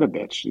and I'll cut a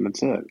bitch, and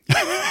that's it.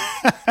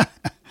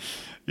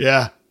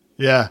 Yeah.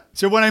 Yeah.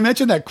 So when I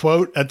mentioned that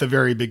quote at the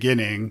very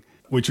beginning,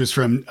 which was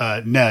from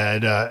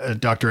Ned,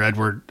 Dr.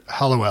 Edward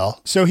Hallowell.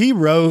 So he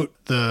wrote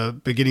the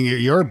beginning of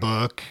your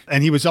book,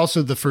 and he was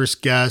also the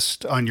first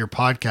guest on your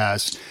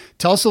podcast.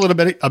 Tell us a little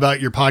bit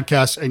about your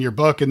podcast and your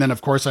book. And then,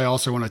 of course, I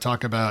also want to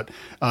talk about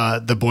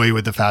The Boy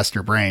with the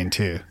Faster Brain,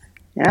 too.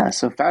 Yeah.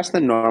 So Faster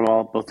Than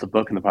Normal, both the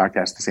book and the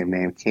podcast, the same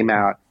name, came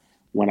out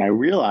when I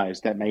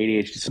realized that my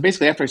ADHD. So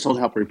basically, after I sold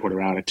Help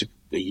Reporter out, I took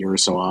a year or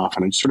so off,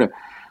 and I just sort of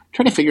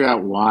trying to figure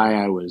out why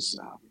I was,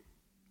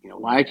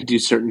 why I could do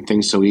certain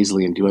things so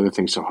easily and do other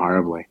things so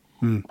horribly.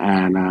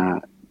 And,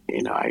 I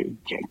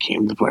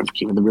came to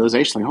the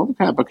realization, like, holy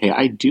crap, okay,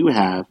 I do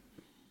have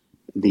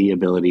the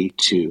ability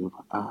to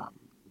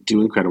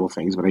do incredible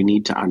things, but I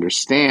need to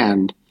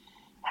understand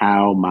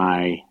how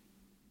my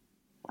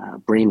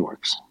brain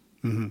works.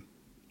 Mm-hmm.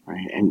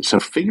 Right? And so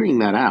figuring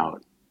that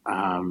out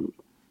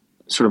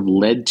sort of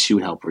led to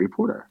Help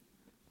Reporter.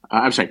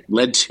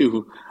 Led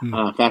to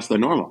Faster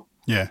Than Normal.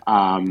 Yeah.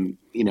 And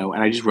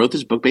I just wrote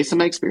this book based on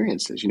my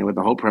experiences, with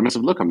the whole premise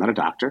of, look, I'm not a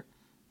doctor,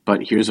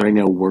 but here's what I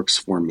know works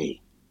for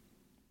me.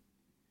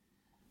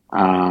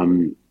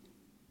 And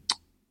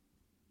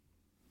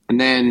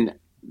then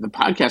the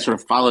podcast sort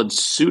of followed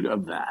suit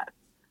of that.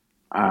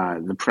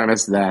 The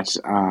premise that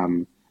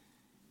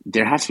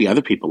there has to be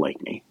other people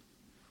like me,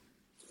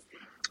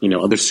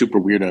 other super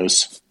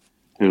weirdos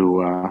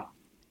who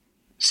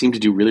seem to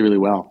do really, really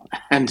well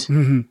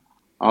and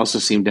also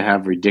seem to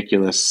have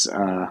ridiculous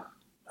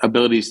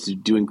abilities to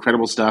do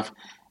incredible stuff,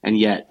 and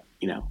yet,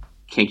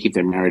 can't keep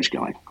their marriage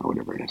going or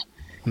whatever it is.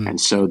 And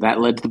so that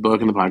led to the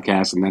book and the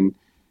podcast. And then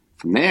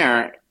from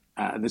there,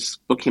 this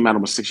book came out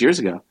almost 6 years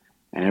ago,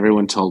 and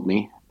everyone told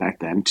me back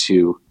then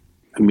to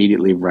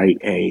immediately write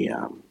a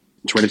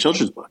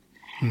children's book.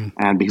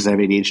 And because I have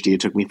ADHD, it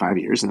took me 5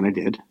 years, and then I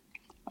did.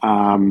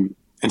 And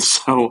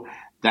so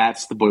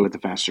that's The Boy with the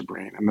Faster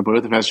Brain. And The Boy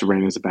with the Faster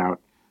Brain is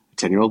about a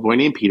 10-year-old boy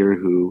named Peter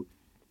who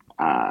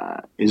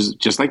is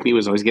just like me,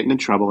 was always getting in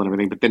trouble and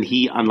everything. But then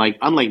he,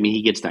 unlike me,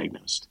 he gets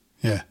diagnosed.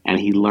 Yeah. And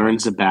he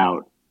learns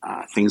about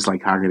things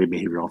like cognitive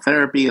behavioral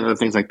therapy and other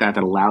things like that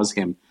allows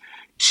him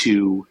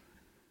to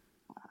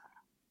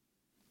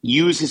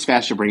use his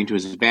faster brain to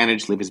his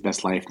advantage, live his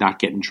best life, not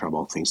get in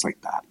trouble, things like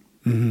that.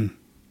 Mm-hmm.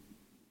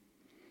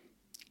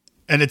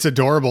 And it's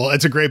adorable.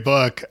 It's a great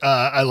book.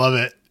 I love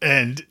it.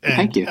 And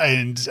thank you.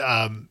 And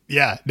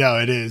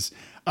it is.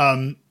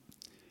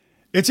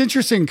 It's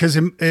interesting because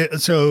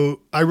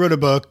so I wrote a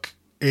book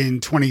in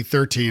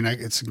 2013.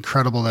 It's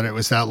incredible that it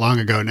was that long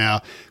ago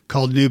now,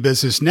 called New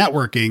Business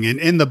Networking. And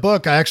in the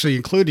book, I actually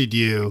included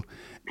you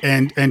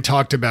and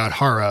talked about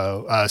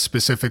Haro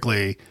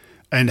specifically,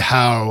 and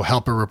how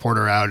Help a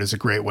Reporter Out is a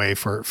great way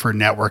for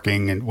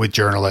networking and with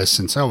journalists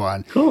and so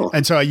on. Cool.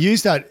 And so I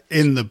used that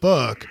in the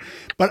book,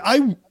 but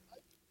I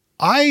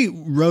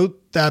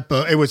wrote that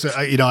book. It was,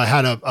 I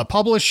had a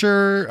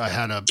publisher, I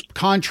had a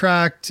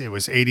contract. It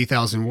was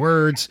 80,000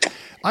 words.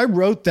 I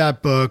wrote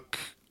that book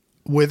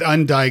with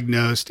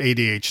undiagnosed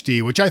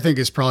ADHD, which I think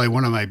is probably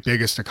one of my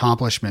biggest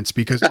accomplishments,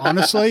 because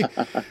honestly,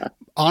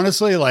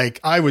 like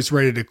I was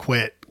ready to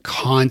quit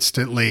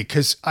constantly,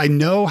 because I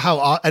know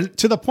how,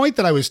 to the point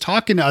that I was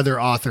talking to other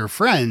author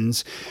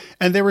friends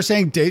and they were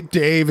saying,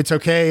 Dave, it's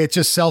okay. It's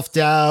just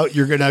self-doubt.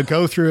 You're going to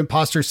go through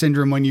imposter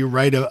syndrome when you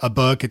write a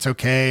book. It's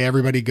okay.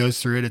 Everybody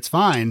goes through it. It's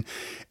fine.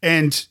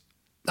 And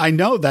I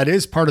know that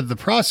is part of the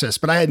process,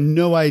 but I had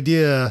no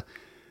idea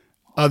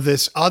of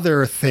this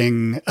other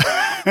thing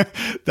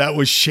that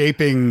was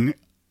shaping,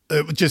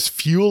 just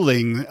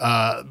fueling,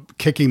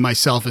 kicking my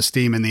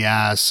self-esteem in the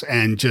ass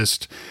and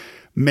just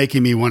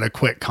making me want to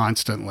quit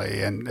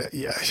constantly. And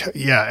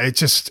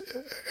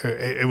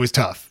it was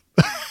tough.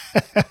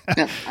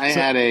 Yeah, I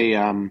had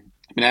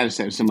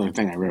a similar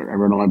thing. I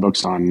wrote all my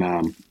books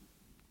on,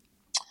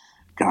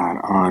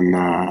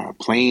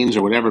 planes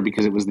or whatever,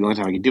 because it was the only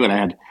time I could do it.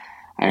 I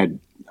had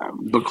a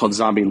book called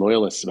Zombie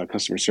Loyalists about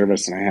customer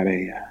service, and I had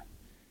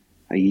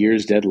a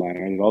year's deadline.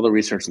 I did all the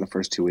research in the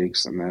first 2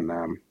 weeks, and then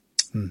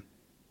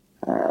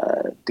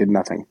did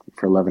nothing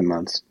for 11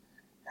 months.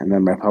 And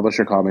then my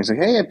publisher called me. He's like,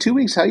 "Hey, I have 2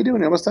 weeks. How you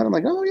doing? You almost done?" I'm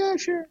like, "Oh yeah,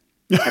 sure."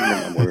 I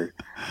hadn't been word.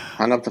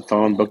 Hung up the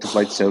phone, booked a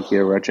flight to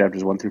Tokyo, wrote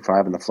chapters 1 through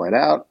 5 on the flight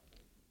out.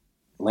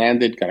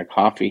 Landed, got a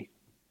coffee,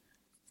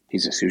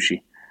 piece of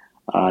sushi.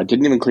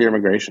 Didn't even clear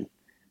immigration.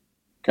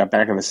 Got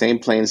back on the same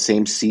plane,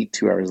 same seat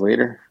 2 hours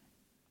later.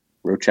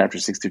 Wrote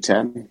chapters 6 through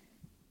 10.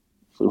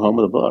 Flew home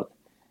with a book.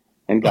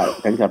 And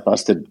got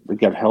busted. We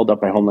got held up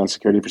by Homeland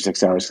Security for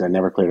 6 hours because I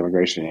never cleared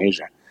immigration in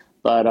Asia.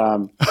 But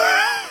God.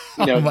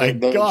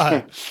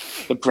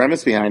 The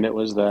premise behind it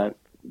was that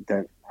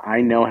that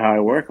I know how I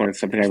work. When it's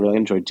something I really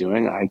enjoy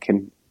doing, I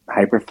can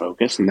hyper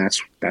focus, and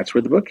that's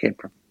where the book came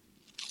from.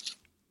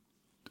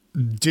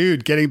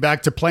 Dude, getting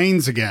back to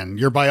planes again.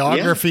 Your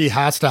biography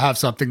has to have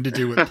something to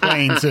do with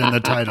planes in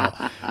the title.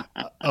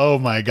 Oh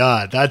my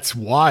God, that's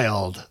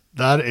wild.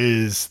 That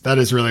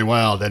is really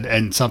wild,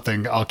 and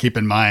something I'll keep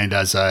in mind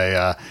as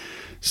I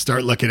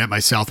start looking at my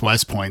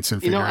Southwest points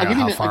and figuring out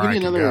how far I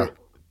can go.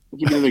 I'll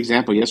give you another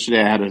example.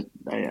 Yesterday,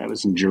 I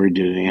was in jury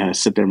duty. I had to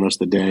sit there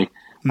most of the day.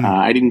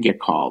 I didn't get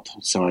called,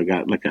 so I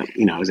got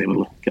I was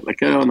able to get let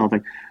go and the whole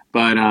thing.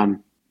 But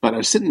I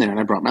was sitting there and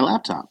I brought my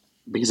laptop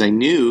because I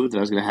knew that I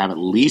was going to have at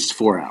least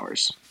 4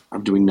 hours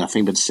of doing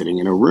nothing but sitting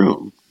in a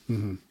room.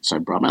 Mm-hmm. So I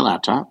brought my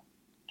laptop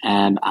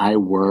and I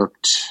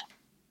worked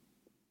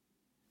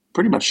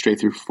pretty much straight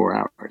through 4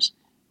 hours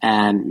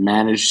and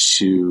managed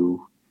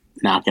to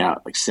knock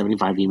out like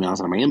 75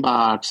 emails on my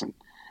inbox and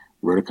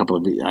wrote a couple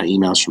of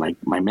emails from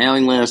my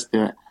mailing list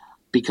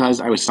because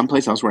I was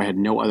someplace else where I had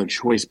no other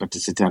choice but to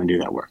sit down and do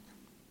that work.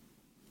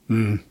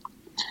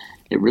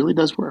 It really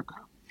does work.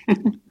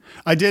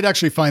 I did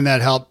actually find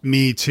that helped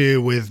me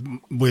too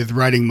with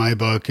writing my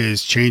book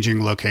is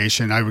changing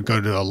location. I would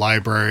go to a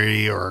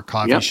library or a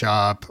coffee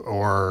shop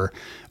or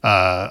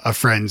a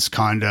friend's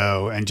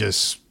condo and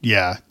just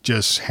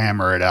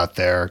hammer it out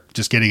there.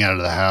 Just getting out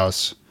of the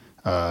house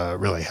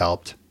really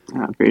helped.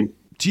 Great.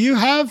 Do you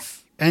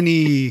have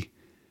any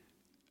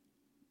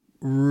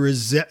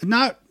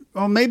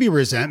maybe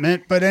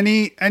resentment, but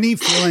any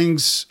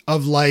feelings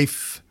of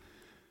life,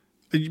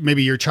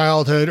 maybe your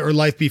childhood or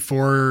life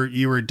before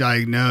you were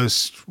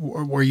diagnosed,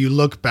 where you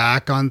look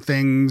back on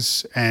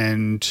things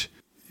and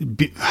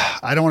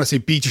I don't want to say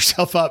beat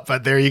yourself up,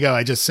 but there you go.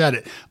 I just said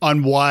it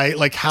on why,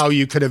 like how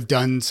you could have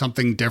done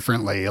something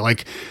differently.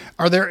 Like,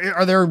 are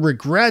there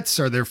regrets?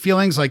 Are there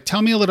feelings? Like,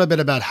 tell me a little bit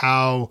about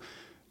how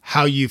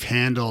you've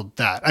handled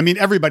that. I mean,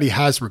 everybody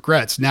has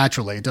regrets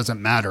naturally. It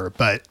doesn't matter,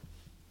 but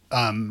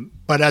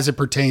as it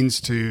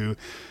pertains to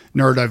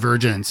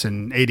neurodivergence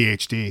and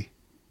ADHD.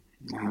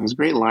 There's a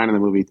great line in the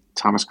movie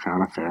Thomas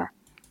Crown Affair.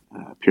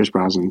 Pierce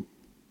Brosnan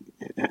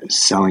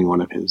selling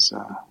one of his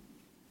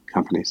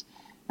companies.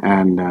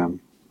 And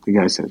the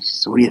guy says,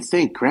 "So what do you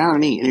think, Crown?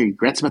 Any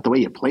regrets about the way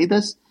you played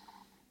this?"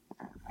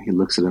 He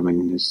looks at him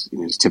in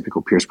his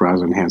typical Pierce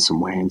Brosnan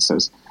handsome way and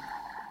says,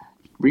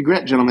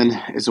 "Regret, gentlemen,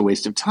 is a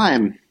waste of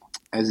time,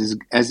 as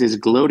is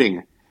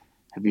gloating.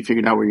 Have you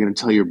figured out what you're going to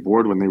tell your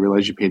board when they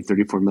realize you paid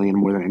 $34 million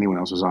more than anyone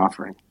else was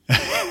offering?"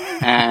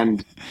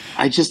 And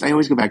I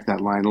always go back to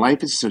that line.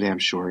 Life is so damn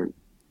short.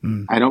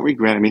 I don't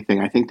regret anything.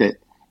 I think that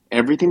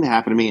everything that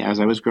happened to me as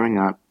I was growing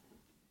up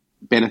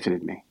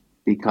benefited me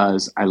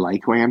because I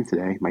like who I am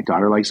today. My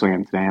daughter likes who I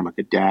am today. I'm a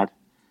good dad.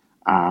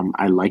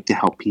 I like to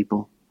help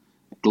people.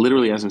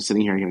 Literally, as I'm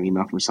sitting here, I get an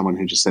email from someone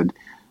who just said,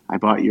 "I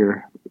bought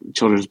your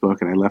children's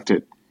book and I left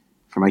it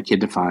for my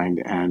kid to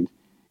find." And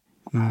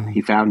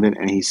he found it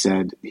and he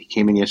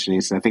came in yesterday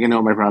and he said, "I think I know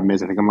what my problem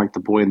is. I think I'm like the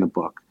boy in the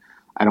book.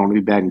 I don't want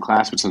to be bad in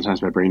class, but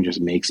sometimes my brain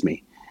just makes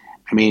me."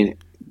 I mean,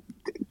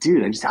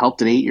 dude, I just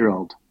helped an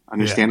 8-year-old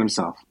understand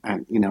himself.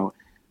 And,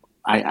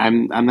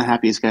 I'm the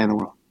happiest guy in the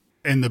world.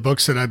 In the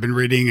books that I've been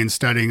reading and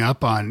studying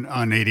up on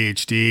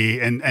ADHD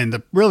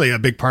and really a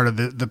big part of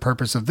the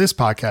purpose of this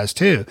podcast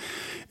too,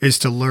 is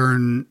to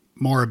learn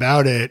more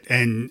about it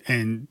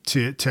and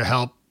to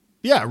help,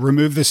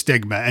 remove the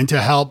stigma and to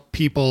help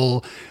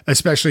people,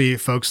 especially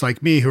folks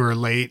like me who are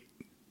late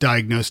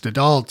diagnosed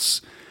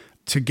adults,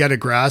 to get a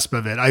grasp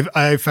of it.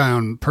 I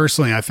found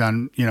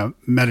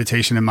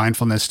meditation and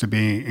mindfulness to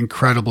be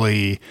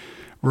incredibly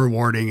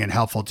rewarding and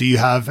helpful. Do you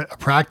have a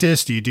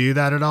practice? Do you do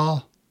that at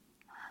all?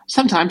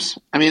 Sometimes.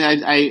 I mean,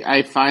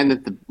 I find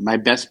that my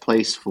best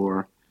place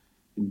for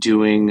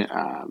doing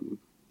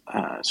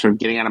sort of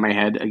getting out of my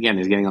head, again,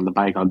 is getting on the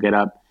bike. I'll get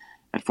up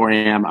at 4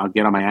 a.m., I'll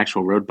get on my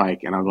actual road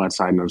bike, and I'll go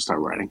outside and I'll start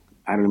riding.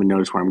 I don't even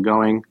notice where I'm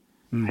going.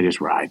 I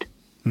just ride.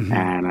 Mm-hmm.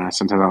 And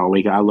sometimes I'll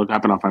look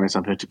up and I'll find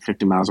myself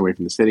 50 miles away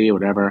from the city or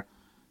whatever.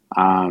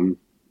 And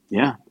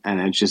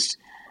it's just,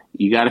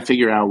 you got to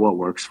figure out what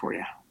works for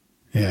you.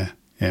 Yeah.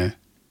 Yeah.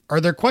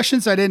 Are there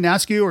questions I didn't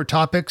ask you or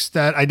topics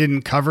that I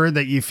didn't cover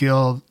that you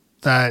feel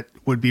that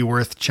would be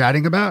worth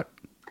chatting about?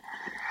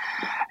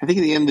 I think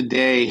at the end of the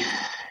day,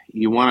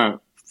 you want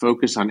to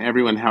focus on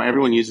how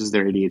everyone uses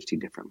their ADHD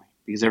differently,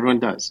 because everyone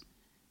does.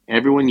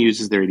 Everyone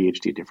uses their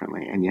ADHD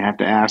differently. And you have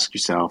to ask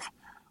yourself,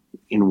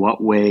 in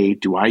what way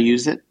do I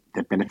use it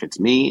that benefits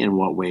me? In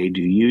what way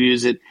do you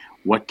use it?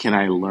 What can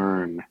I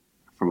learn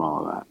from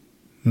all of that?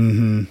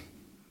 Mm-hmm.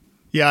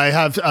 Yeah, I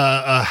have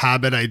a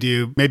habit I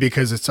do, maybe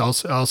because it's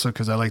also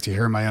because I like to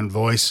hear my own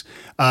voice.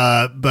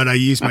 But I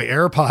use my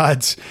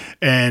AirPods,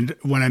 and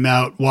when I'm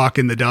out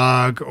walking the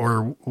dog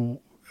or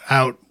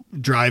out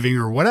driving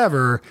or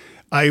whatever,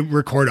 I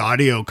record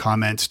audio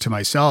comments to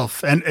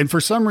myself. And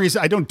for some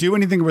reason, I don't do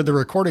anything with the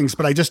recordings,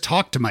 but I just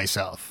talk to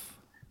myself.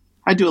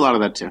 I do a lot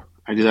of that too.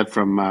 I do that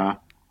from,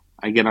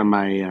 I get on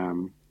my,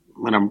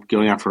 when I'm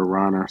going out for a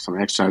run or some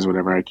exercise or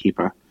whatever, I keep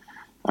my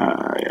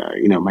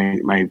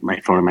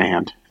phone in my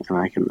hand and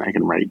I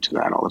can write to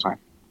that all the time.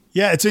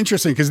 Yeah, it's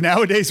interesting because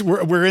nowadays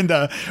we're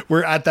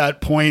at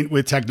that point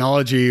with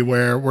technology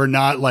where we're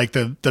not like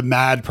the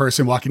mad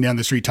person walking down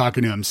the street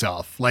talking to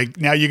himself. Like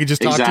now you can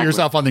just talk to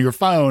yourself on your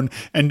phone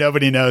and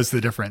nobody knows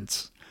the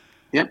difference.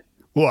 Yep.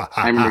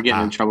 I remember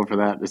getting in trouble for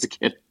that as a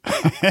kid.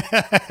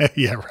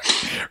 Yeah,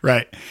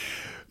 right.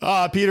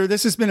 Peter,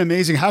 this has been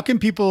amazing. How can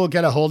people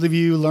get a hold of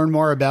you, learn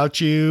more about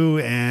you,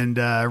 and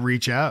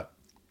reach out?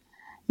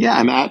 Yeah,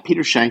 I'm at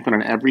Peter Shankman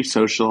on every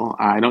social.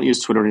 I don't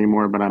use Twitter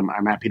anymore, but I'm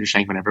at Peter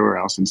Shankman everywhere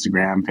else,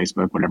 Instagram,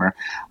 Facebook, whatever.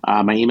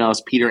 My email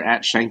is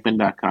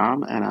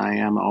peter@shankman.com, and I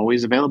am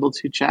always available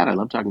to chat. I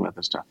love talking about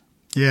this stuff.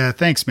 Yeah,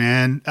 thanks,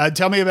 man.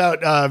 Tell me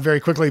about, very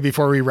quickly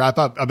before we wrap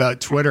up, about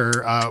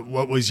Twitter.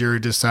 What was your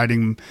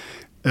deciding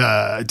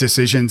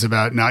decisions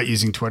about not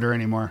using Twitter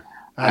anymore?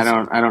 I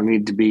don't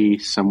need to be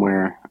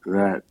somewhere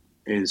that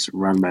is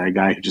run by a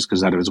guy who just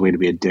goes out of his way to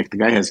be a dick. The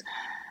guy has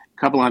a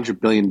couple $100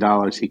 billion.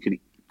 He could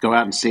go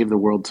out and save the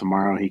world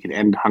tomorrow. He could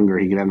end hunger.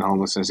 He could end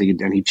homelessness.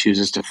 And he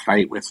chooses to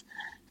fight with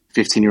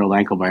 15-year-old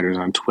ankle biters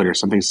on Twitter.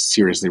 Something's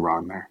seriously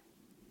wrong there.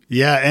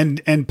 Yeah,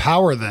 and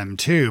empower them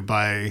too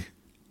by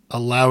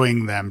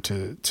allowing them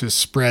to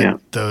spread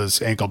those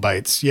ankle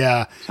bites.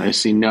 Yeah, so I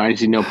see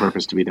no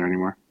purpose to be there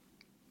anymore.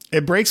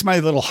 It breaks my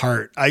little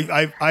heart.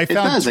 I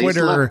found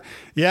Twitter.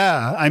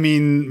 Yeah, I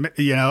mean,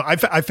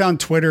 I found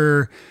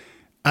Twitter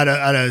at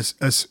a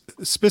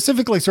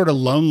specifically sort of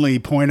lonely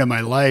point of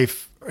my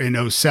life in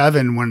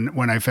 2007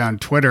 when I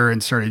found Twitter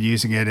and started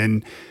using it.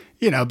 And,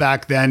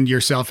 back then,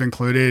 yourself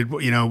included,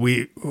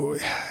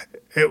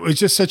 it was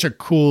just such a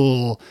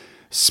cool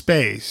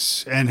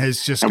space and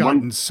has just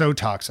gotten so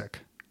toxic.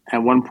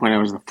 At one point, I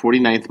was the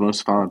 49th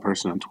most followed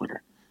person on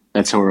Twitter.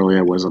 That's how early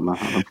I was on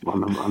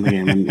the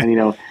game.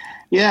 And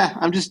yeah,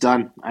 I'm just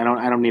done. I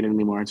don't need it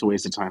anymore. It's a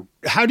waste of time.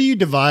 How do you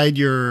divide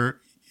your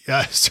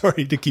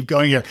sorry to keep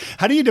going here.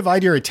 How do you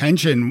divide your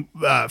attention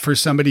for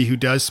somebody who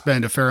does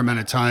spend a fair amount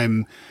of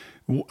time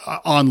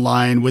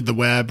online with the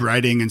web,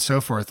 writing and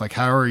so forth? Like,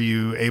 how are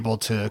you able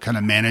to kind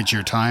of manage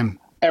your time?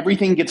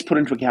 Everything gets put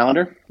into a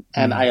calendar,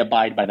 and I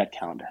abide by that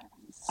calendar.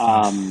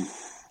 I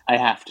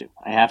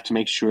have to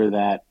make sure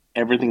that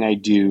everything I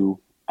do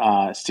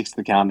sticks to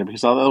the calendar,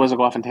 because otherwise I'll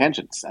go off on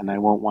tangents and I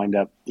won't wind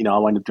up,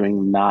 I'll wind up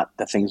doing not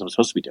the things I'm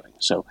supposed to be doing.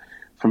 So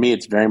for me,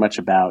 it's very much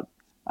about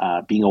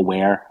being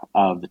aware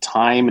of the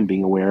time and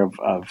being aware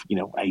of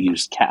I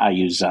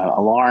use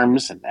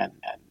alarms and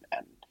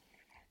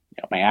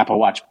my Apple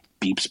Watch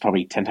beeps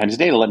probably 10 times a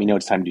day to let me know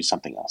it's time to do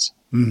something else.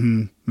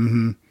 Mm-hmm.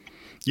 Mm-hmm.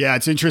 Yeah,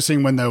 it's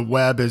interesting when the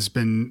web has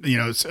been,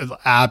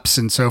 apps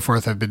and so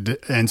forth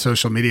and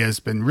social media has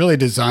been really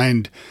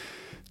designed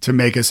to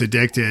make us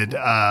addicted.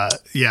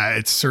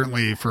 It's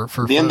certainly for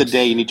at the end of the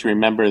day, you need to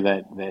remember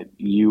that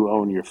you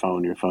own your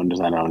phone. Your phone does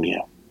not own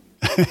you.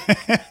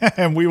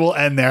 And we will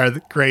end there.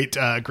 Great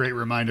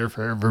reminder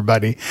for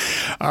everybody.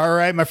 All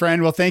right, my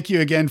friend. Well, thank you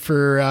again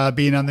for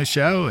being on the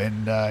show.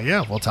 And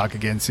we'll talk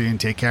again soon.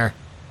 Take care.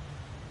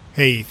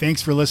 Hey,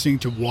 thanks for listening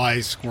to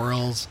Wise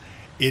Squirrels.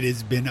 It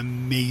has been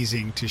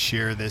amazing to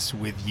share this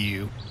with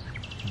you.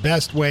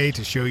 Best way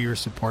to show your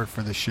support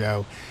for the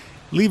show,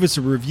 leave us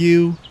a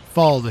review,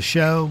 follow the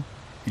show,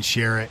 and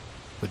share it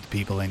with the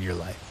people in your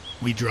life.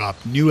 We drop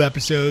new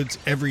episodes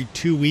every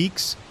 2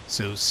 weeks,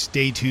 so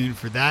stay tuned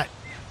for that.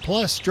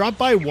 Plus, drop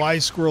by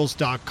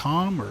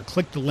wisesquirrels.com or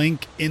click the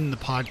link in the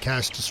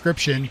podcast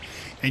description,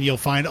 and you'll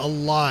find a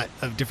lot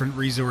of different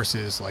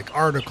resources like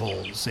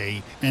articles,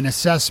 an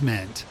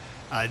assessment,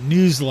 a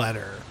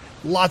newsletter,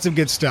 lots of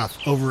good stuff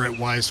over at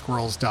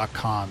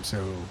wisesquirrels.com.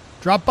 So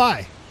drop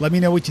by, let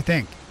me know what you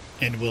think,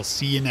 and we'll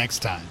see you next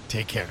time.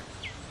 Take care.